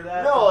 consider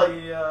that? No, to like, be,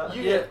 you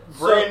Yeah, get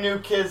brand new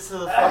kids to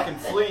the fucking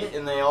fleet,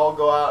 and they all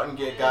go out and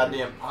get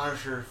goddamn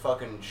Punisher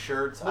fucking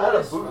shirts. I had a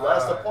What is- boot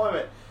last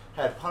deployment,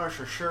 had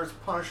Punisher shirts,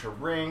 Punisher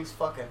rings,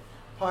 fucking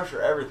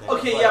Punisher everything.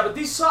 Okay, It's yeah, like- but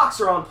these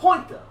socks are on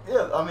point though.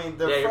 yeah, I mean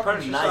they're Yeah, your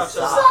fucking Punisher nice socks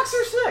The are- socks. socks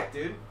are sick,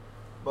 dude.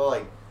 But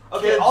like,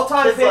 Okay, kids,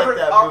 all-time kids favorite,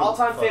 like that boot,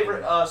 all-time fucking-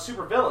 favorite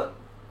super villain.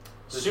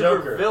 The Super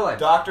Joker. villain.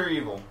 Dr.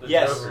 Evil. The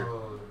Yes. Joker.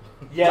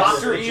 Yes.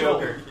 Doctor The Evil.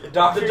 Joker.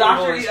 Dr. The Evil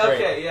Doctor. is great.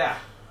 Okay, yeah.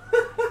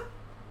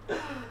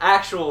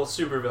 Actual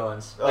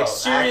supervillains, like Oh,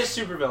 serious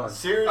supervillains.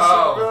 Serious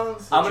Oh.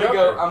 supervillains? I'm gonna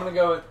Joker.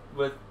 go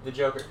with the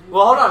Joker.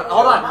 Well, hold on.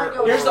 I might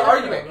go Here's the with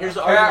argument. Here's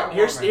the argument.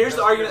 Here's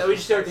the argument that we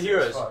just did with the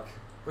heroes.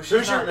 Which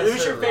Who's is your not favorite?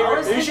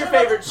 necessarily- Who's your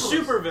favorite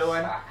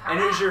supervillain? And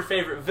who's your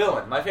favorite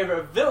villain? My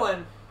favorite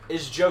villain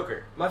is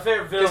Joker My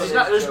favorite villain because is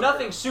there's Joker.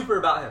 nothing super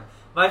about him.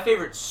 My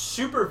favorite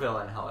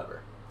supervillain,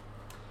 however,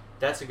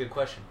 that's a good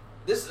question.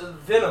 This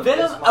Venom. is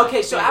Venom. my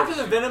Okay, so favorite after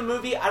the Venom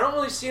movie, I don't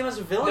really see him as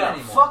a villain No,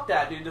 anymore. fuck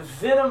that, dude. The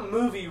Venom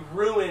movie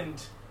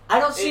ruined. I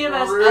don't see him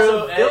as a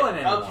ruined- villain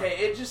anymore. Okay,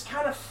 it just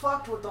kind of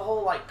fucked with the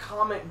whole like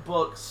comic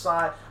book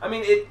side. I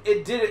mean,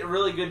 it did it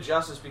really good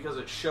justice because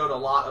it showed a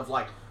lot of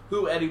like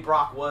who Eddie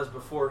Brock was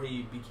before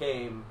he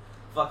became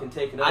fucking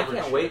taken over. I and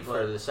can't shit, wait but-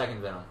 for the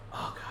second Venom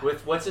Oh god.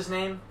 with what's his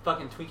name,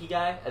 fucking Twinkie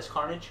guy as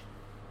Carnage.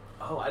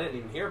 Oh, I didn't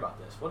even hear about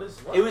this. What is?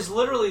 What? It was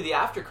literally the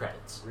after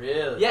credits.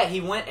 really. Yeah,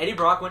 Eddie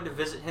Brock went to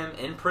visit him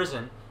in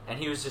prison, and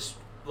he was this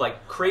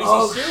like crazy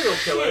Oh, serial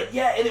killer. shit.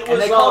 Yeah, and it was.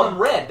 And they called him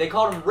Red. They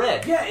called him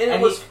Red. Yeah, and it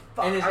And was. he-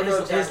 fuck, And I know his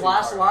exactly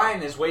last what you're talking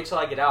line is, "Wait till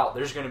I get out.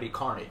 There's going to be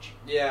carnage."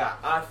 about. Yeah,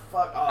 I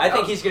fuck. Oh, I that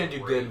think was he's going to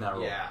do great. good in that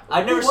role. Yeah.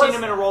 I've Who never seen was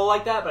him in a that? role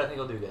like that, but I think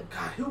he'll do good.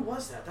 God, who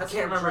was that? That's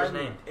can't what remember his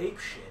drive me name. Ape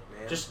shit,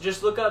 man.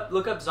 Just look up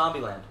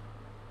Zombieland.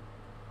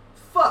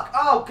 fuck.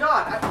 Oh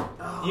god.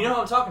 Oh. You know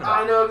who I'm talking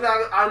about? I know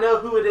exactly. I know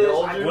who it is. The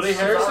old I dude Woody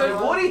from Harrelson?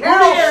 Zombie- Woody Woody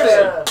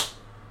Harrelson. Harrelson.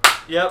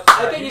 Yep.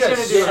 I think You he's guys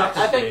going to do. suck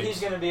I at think games. he's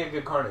going to be a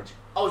good Carnage.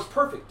 Oh, he's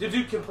perfect. The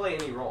dude can play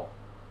any role.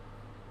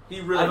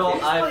 He really I don't-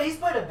 can. He's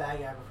played a bad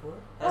guy before.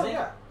 Has Oh he?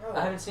 yeah. Oh.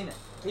 I haven't seen it.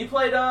 He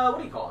played. What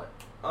do you call it?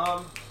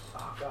 Oh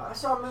I god.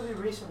 saw a movie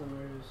recently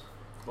where it was.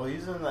 Well,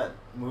 he's in that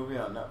movie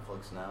on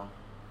Netflix now.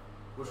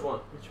 Which one?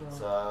 Which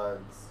one?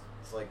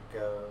 It's like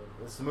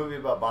it's a movie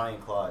about Bonnie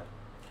and Clyde.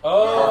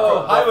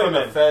 Oh, But from the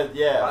Highwaymen. Fed,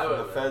 yeah, from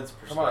Highwaymen. the Fed's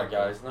Come perspective.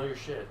 on, guys, know your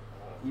shit.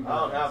 I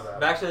don't have that.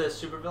 Back to the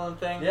supervillain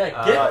thing. Yeah,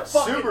 Uh, get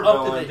fucking super up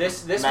to villain. the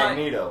this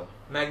Magneto.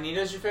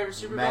 Magneto's your favorite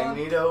supervillain?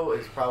 Magneto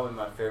is probably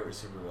my favorite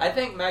supervillain. I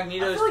think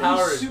Magneto's I feel like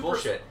power he's is super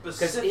bullshit because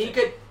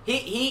specific.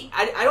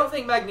 I don't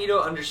think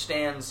Magneto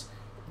understands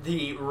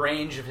the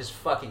range of his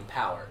fucking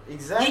power.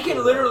 exactly. He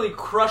can literally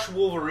crush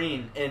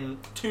Wolverine in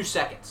 2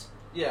 seconds.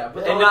 Yeah,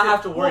 but And not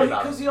have to worry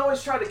about because it. he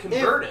always tried to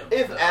convert him.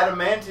 If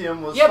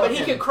adamantium was Yeah, but he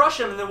fucking- could crush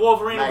him, and then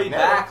Wolverine will be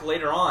magnetic. back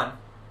later on.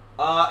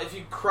 If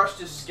you crushed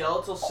his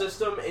skeletal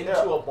system into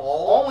Yeah. a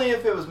ball, only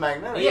if it was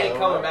magnetic. he ain't though,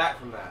 coming right? back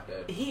from that,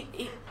 dude.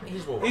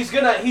 He's Wolverine.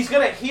 He's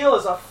gonna heal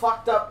as a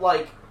fucked up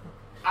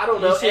I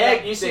don't know You seen egg.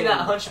 that? You seen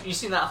thing. that You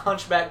seen that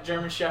hunchback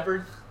German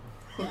Shepherd?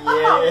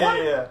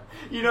 Yeah.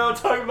 You know what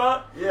I'm talking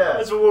about? Yeah.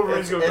 That's what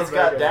Wolverine's gonna It's come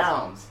got back as.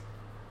 downs.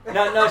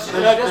 No, it's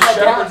The just got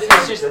Shepherd-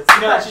 Downs.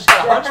 It's just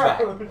got a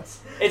hunchback.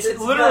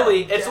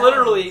 It's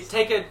literally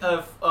take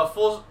a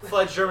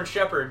full-fledged German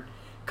Shepherd,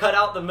 cut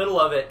out the middle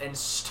of it, and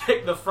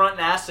stick the front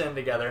and ass end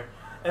together,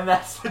 and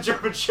that's the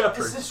German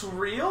Shepherd. Is this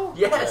real?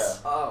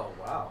 Yes. Oh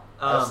wow.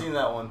 I've seen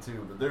that one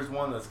too, but there's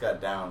one that's got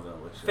downs in it.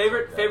 Which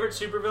Favorite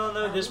supervillain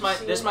though. Have This you might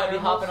seen be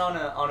Animals? hopping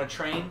on a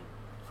train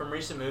from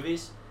recent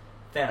movies.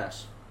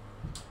 Thanos.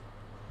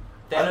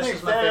 I think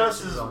is my favorite Thanos is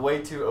supervillain.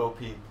 way too OP.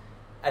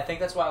 I think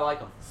that's why I like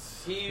him.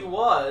 He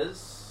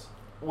was.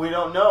 We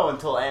don't know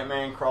until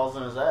Ant-Man crawls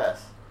in his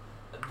ass.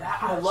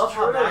 I love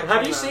how that. Have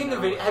came you out seen of the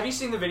video? nowhere. Have you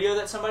seen the video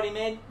that somebody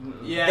made?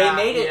 Yeah. They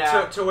made it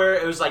yeah. to where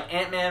it was like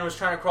Ant-Man was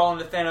trying to crawl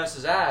into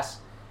Thanos' ass,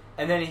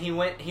 and then he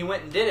went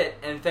and did it,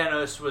 and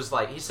Thanos was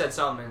like, he said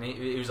something, and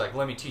he was like,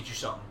 "Let me teach you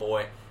something,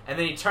 boy." And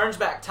then he turns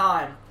back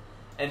time,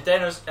 and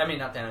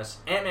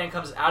Ant-Man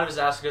comes out of his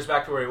ass and goes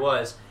back to where he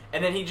was,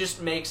 and then he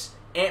just makes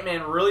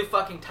Ant-Man really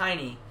fucking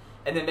tiny,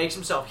 and then makes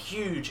himself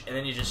huge, and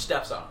then he just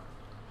steps on him.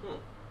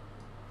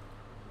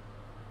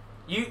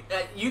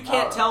 You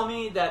can't tell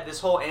me that this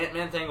whole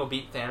Ant-Man thing will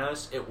beat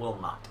Thanos. It will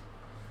not.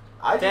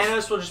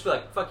 Thanos will just be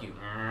like, "Fuck you."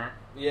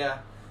 Yeah.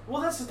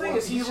 Well, that's the thing Well,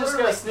 is he's he's just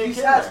literally gotta sneak he's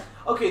in has, there.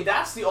 okay.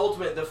 That's the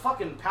ultimate. The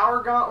fucking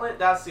power gauntlet.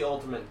 That's the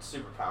ultimate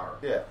superpower.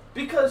 Yeah.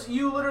 Because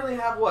you literally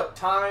have what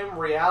time,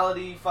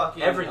 reality,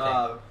 fucking Everything.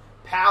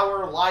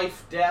 power,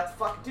 life, death.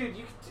 Fuck, dude,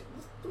 you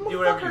can Do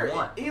whatever you motherfucker,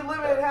 want. He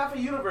eliminated half a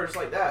universe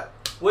like that.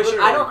 Which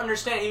Literally. I don't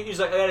understand. He's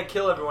like, "I gotta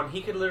kill everyone."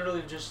 He could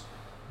literally just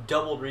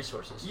doubled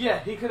resources. Yeah,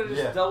 he could have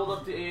just Yeah. doubled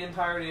up the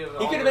entirety of.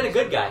 He could have been a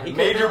good guy. He could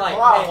have Major been like,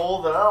 plot hey,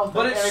 hole that I don't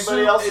But think it's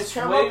anybody else it's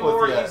has come way up with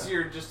more yet.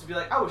 easier just to be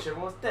like, I wish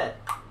everyone was dead,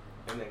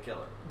 and then kill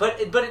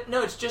it. but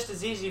no, it's just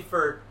as easy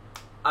for.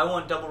 I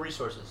want double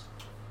resources.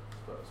 I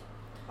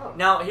suppose.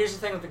 Now, here's the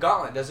thing with the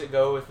gauntlet: does it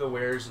go with the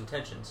wearer's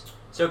intentions?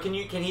 So can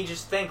he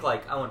just think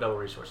like, I want double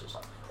resources,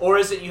 or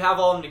is it you have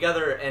all of them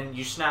together and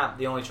you snap?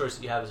 The only choice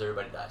that you have is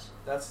everybody dies.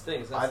 That's the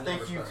thing. I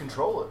think you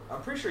control it.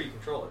 I'm pretty sure you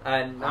control it.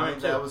 And I mean,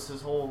 that too. was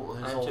his whole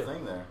I am too.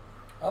 thing there.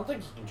 I don't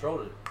think he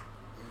controlled it.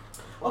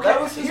 Well,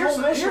 that was his whole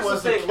mission here's the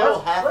was to thing. kill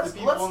Let's- half let's- the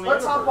people in the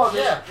let's hop universe. on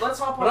this. Yeah. Let's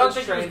hop But I on don't this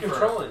think he was train for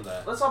controlling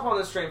that. Let's hop on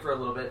this train for a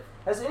little bit.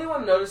 Has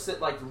anyone noticed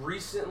that like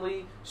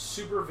recently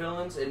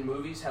supervillains in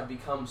movies have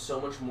become so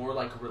much more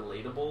like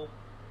relatable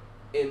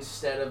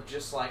instead of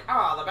just like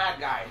the bad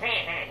guy.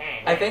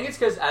 I think it's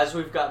because as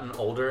we've gotten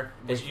older,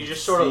 is you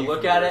just sort of see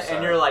look from at their it and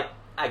side. you're like,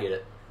 I get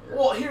it.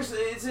 Well, is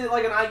it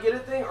like an I get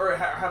it thing, or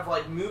have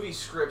like movie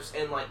scripts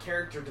and like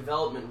character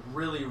development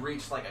really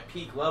reached like a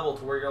peak level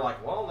to where you're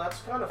like, well, that's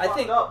kind of I fucked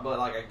think- up, but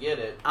like I get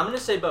it. I'm gonna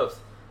say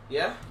both.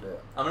 Yeah.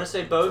 I'm gonna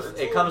say both. It's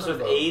It a comes little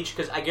with bit age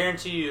because I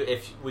guarantee you,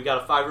 if we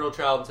got a 5-year-old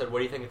child and said, "What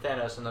do you think of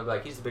Thanos?" and they'll be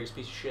like, "He's the biggest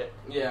piece of shit."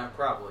 Yeah,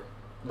 probably.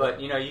 But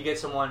you know, you get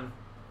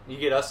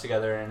us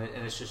together, and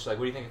it's just like,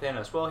 "What do you think of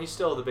Thanos?" Well, he's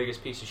still the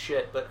biggest piece of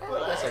shit, but I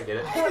guess I get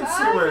it. I can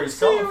see where he's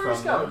coming where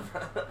he's from. coming though.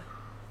 from.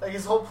 Like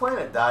his whole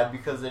planet died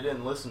because they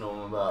didn't listen to him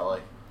about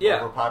like Yeah.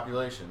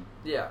 overpopulation.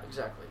 Yeah,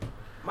 exactly.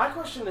 My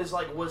question is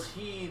like, was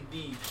he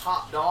the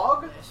top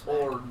dog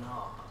or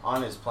not?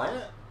 On his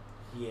planet?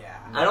 Yeah.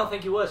 I don't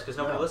think he was because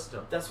nobody No. listened to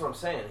him. That's what I'm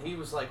saying. He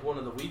was like one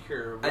of the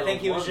weaker. I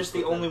think he was ones just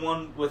the with only it.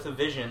 one with a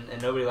vision,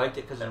 and nobody liked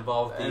it because it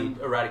involved And-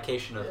 the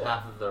eradication of yeah.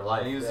 half of their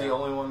life. And he was the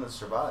only one that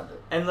survived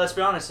it. And let's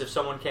be honest, if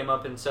someone came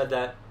up and said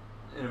that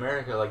in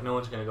America, like, no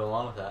one's going to go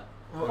along with that.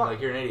 Well,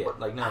 Like, you're an idiot.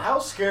 Like, no. How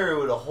scary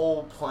would a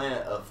whole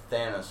planet of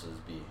Thanos's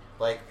be?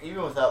 Like,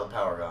 even without the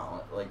power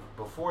gauntlet. Like,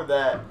 before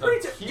that,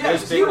 Pretty he yeah,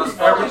 was he big. was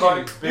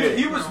Everybody fucking- big. Dude,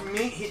 he was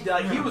me.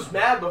 He was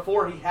mad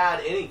before he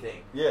had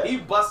anything. Yeah. He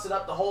busted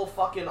up the whole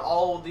fucking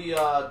all the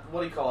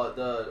what do you call it?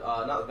 The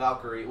not the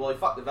Valkyrie. Well, he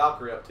fucked the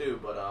Valkyrie up too.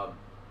 But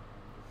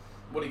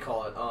what do you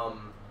call it?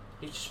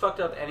 He just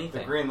fucked up The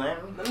anything. Green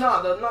Lantern?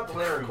 not the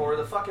Lantern Corps.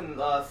 The fucking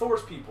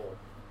Thor's people.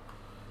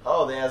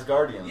 Oh, the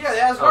Asgardians. Yeah,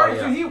 the Asgardians.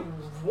 yeah. Dude, he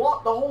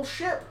won the whole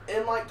ship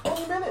in like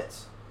 20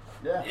 minutes.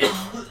 Yeah.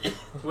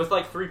 With,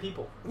 like, 3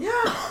 people. Yeah.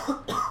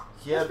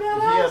 He had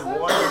That's badass.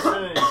 one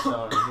Infinity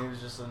Stone, and he was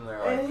just in there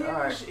like, And he,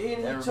 alright, and he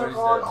everybody's took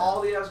on dead all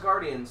now. the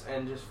Asgardians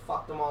and just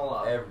fucked them all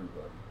up.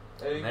 Everybody.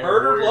 They They're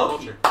murdered warrior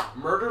Loki. culture.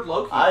 Murdered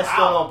Loki. I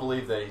still Wow. don't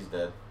believe that he's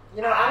dead.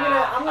 You know, I'm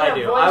gonna I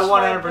do. voice I my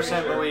 100%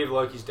 prediction. believe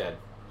Loki's dead.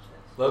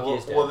 Loki well,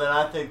 is dead. well, then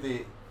I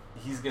think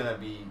he's gonna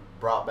be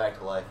brought back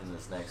to life in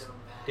this next.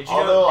 Did you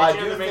Although know, I did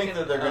you know do they're think making,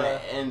 that they're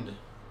gonna end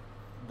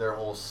their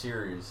whole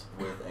series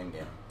with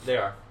Endgame, They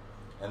are.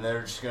 and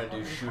they're just gonna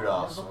do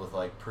shoot-offs with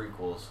like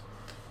prequels.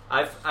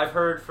 I've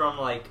heard from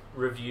like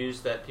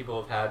reviews that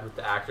people have had with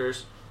the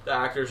actors. The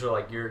actors are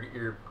like,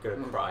 you're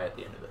gonna cry at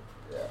the end of it.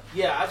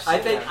 Yeah, I've seen I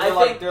think- that. I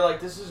They're think- they're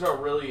like, this is a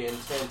really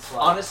intense. Like,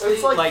 Honestly,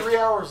 It's like 3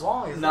 hours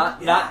long, isn't not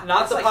it? not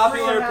it's the like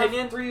popular 3.5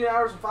 opinion. 3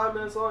 hours and 5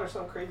 minutes long, or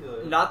something crazy. Like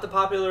that. Not the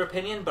popular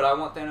opinion, but I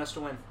want Thanos to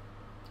win.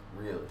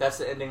 Really. That's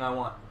the ending I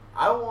want.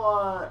 I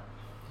want.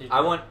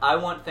 I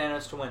want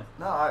Thanos to win.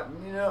 No,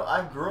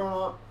 I've grown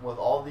up with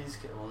all these.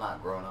 Well,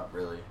 not grown up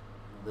really.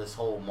 This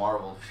whole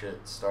Marvel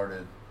shit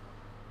started.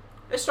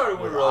 It started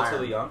when we with were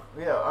relatively Iron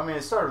young. Man. Yeah, I mean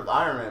it started with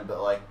Iron Man,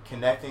 but like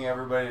connecting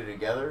everybody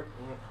together.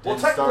 Well,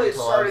 didn't technically, it start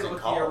till I was started in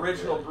with college, the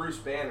original really. Bruce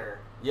Banner.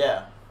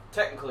 Yeah,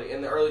 Technically,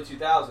 in the early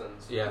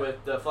 2000s, Yeah.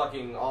 with the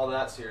fucking all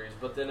that series,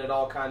 but then it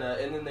all kind of,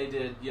 and then they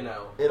did, you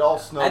know, it all I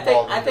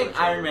snowballed. think into each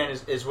Iron other. Man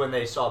is when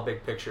they saw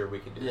big picture we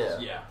could do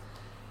this. Yeah.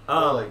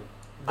 Um, Well,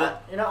 like,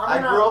 You know, I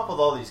I'm grew gonna. up with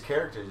all these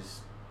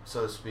characters,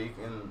 so to speak,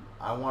 and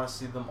I want to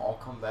see them all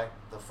come back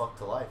the fuck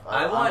to life.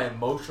 I'm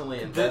emotionally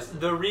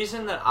invested. the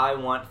reason that I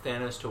want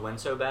Thanos to win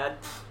so bad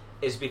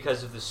is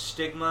because of the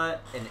stigma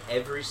in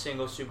every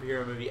single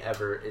superhero movie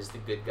ever is the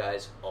good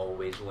guys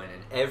always win.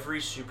 In every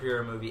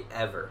superhero movie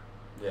ever,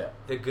 Yeah.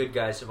 the good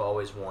guys have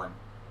always won,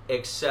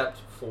 except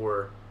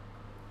for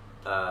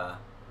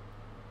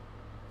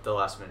the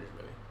last Avengers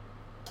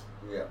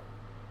movie. Yeah.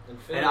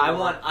 And I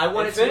want it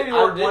to Infinity be,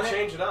 War I did want it,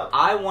 change it up.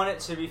 I want it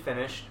to be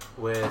finished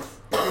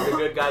with the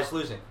good guys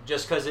losing,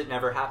 just because it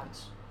never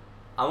happens.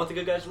 I want the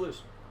good guys to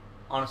lose,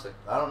 honestly.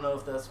 I don't know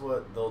if that's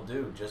what they'll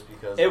do, just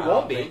because It I won't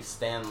don't be. think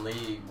Stan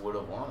Lee would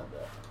have wanted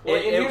that. Well,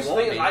 It- and it here's the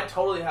won't thing: is be. I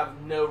totally have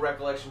no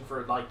recollection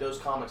for like those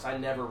comics. I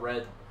never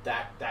read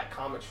that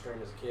comic stream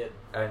as a kid,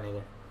 I didn't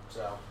either.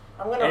 so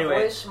I'm gonna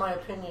Anyway. voice my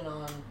opinion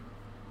on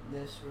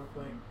this real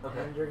quick, Okay.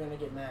 and you're gonna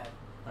get mad.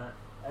 Alright.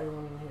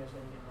 Everyone in here is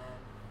gonna get mad.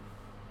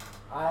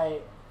 I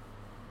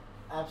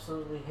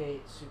absolutely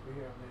hate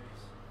superhero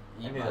movies.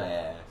 Eat knew my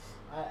that.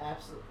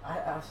 ass.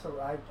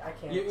 I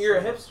can't. you're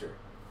a stand it. hipster.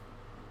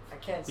 I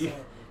can't You-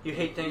 stand it. You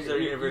hate things that are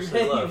You universally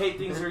hate, loved. you hate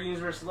things that are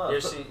universally loved.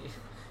 You've seen,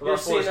 You ever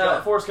seen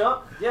Gump? Forrest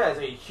Gump? Yeah, it's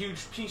a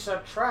huge piece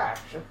of trash.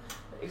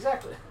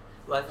 Exactly.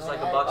 Life is like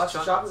a I- box Lots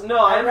of of chocolates. chocolates.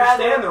 No, I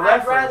understand the I'd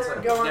reference.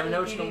 rather go on Never know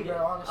what you're EPD, gonna bro.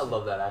 get. Honestly, I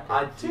love that actor.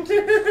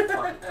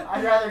 I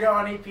I'd rather go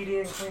on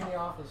EPD and clean the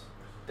office.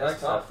 That's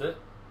tough.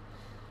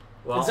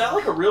 Well, Is that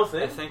like a real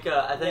thing? I think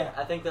Yeah.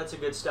 I think that's a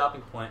good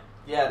stopping point.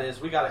 Yeah, it is.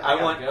 We got it. I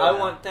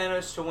want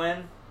Thanos to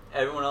win.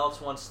 Everyone else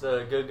wants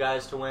the good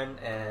guys to win,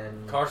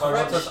 and Carson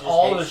wants us just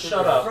all hates to superheroes.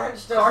 shut up. French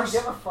doesn't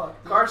Carson- give a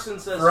fuck. dude. Carson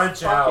says French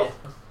fuck out. it.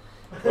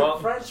 Well,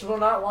 French will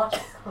not watch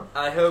it.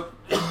 I hope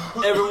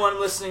everyone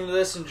listening to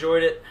this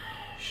enjoyed it.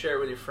 Share it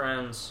with your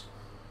friends.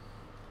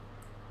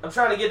 I'm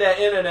trying to get that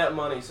internet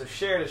money, so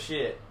share the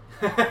shit.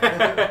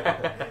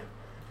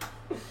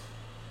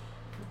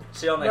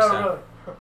 See y'all next time. Really.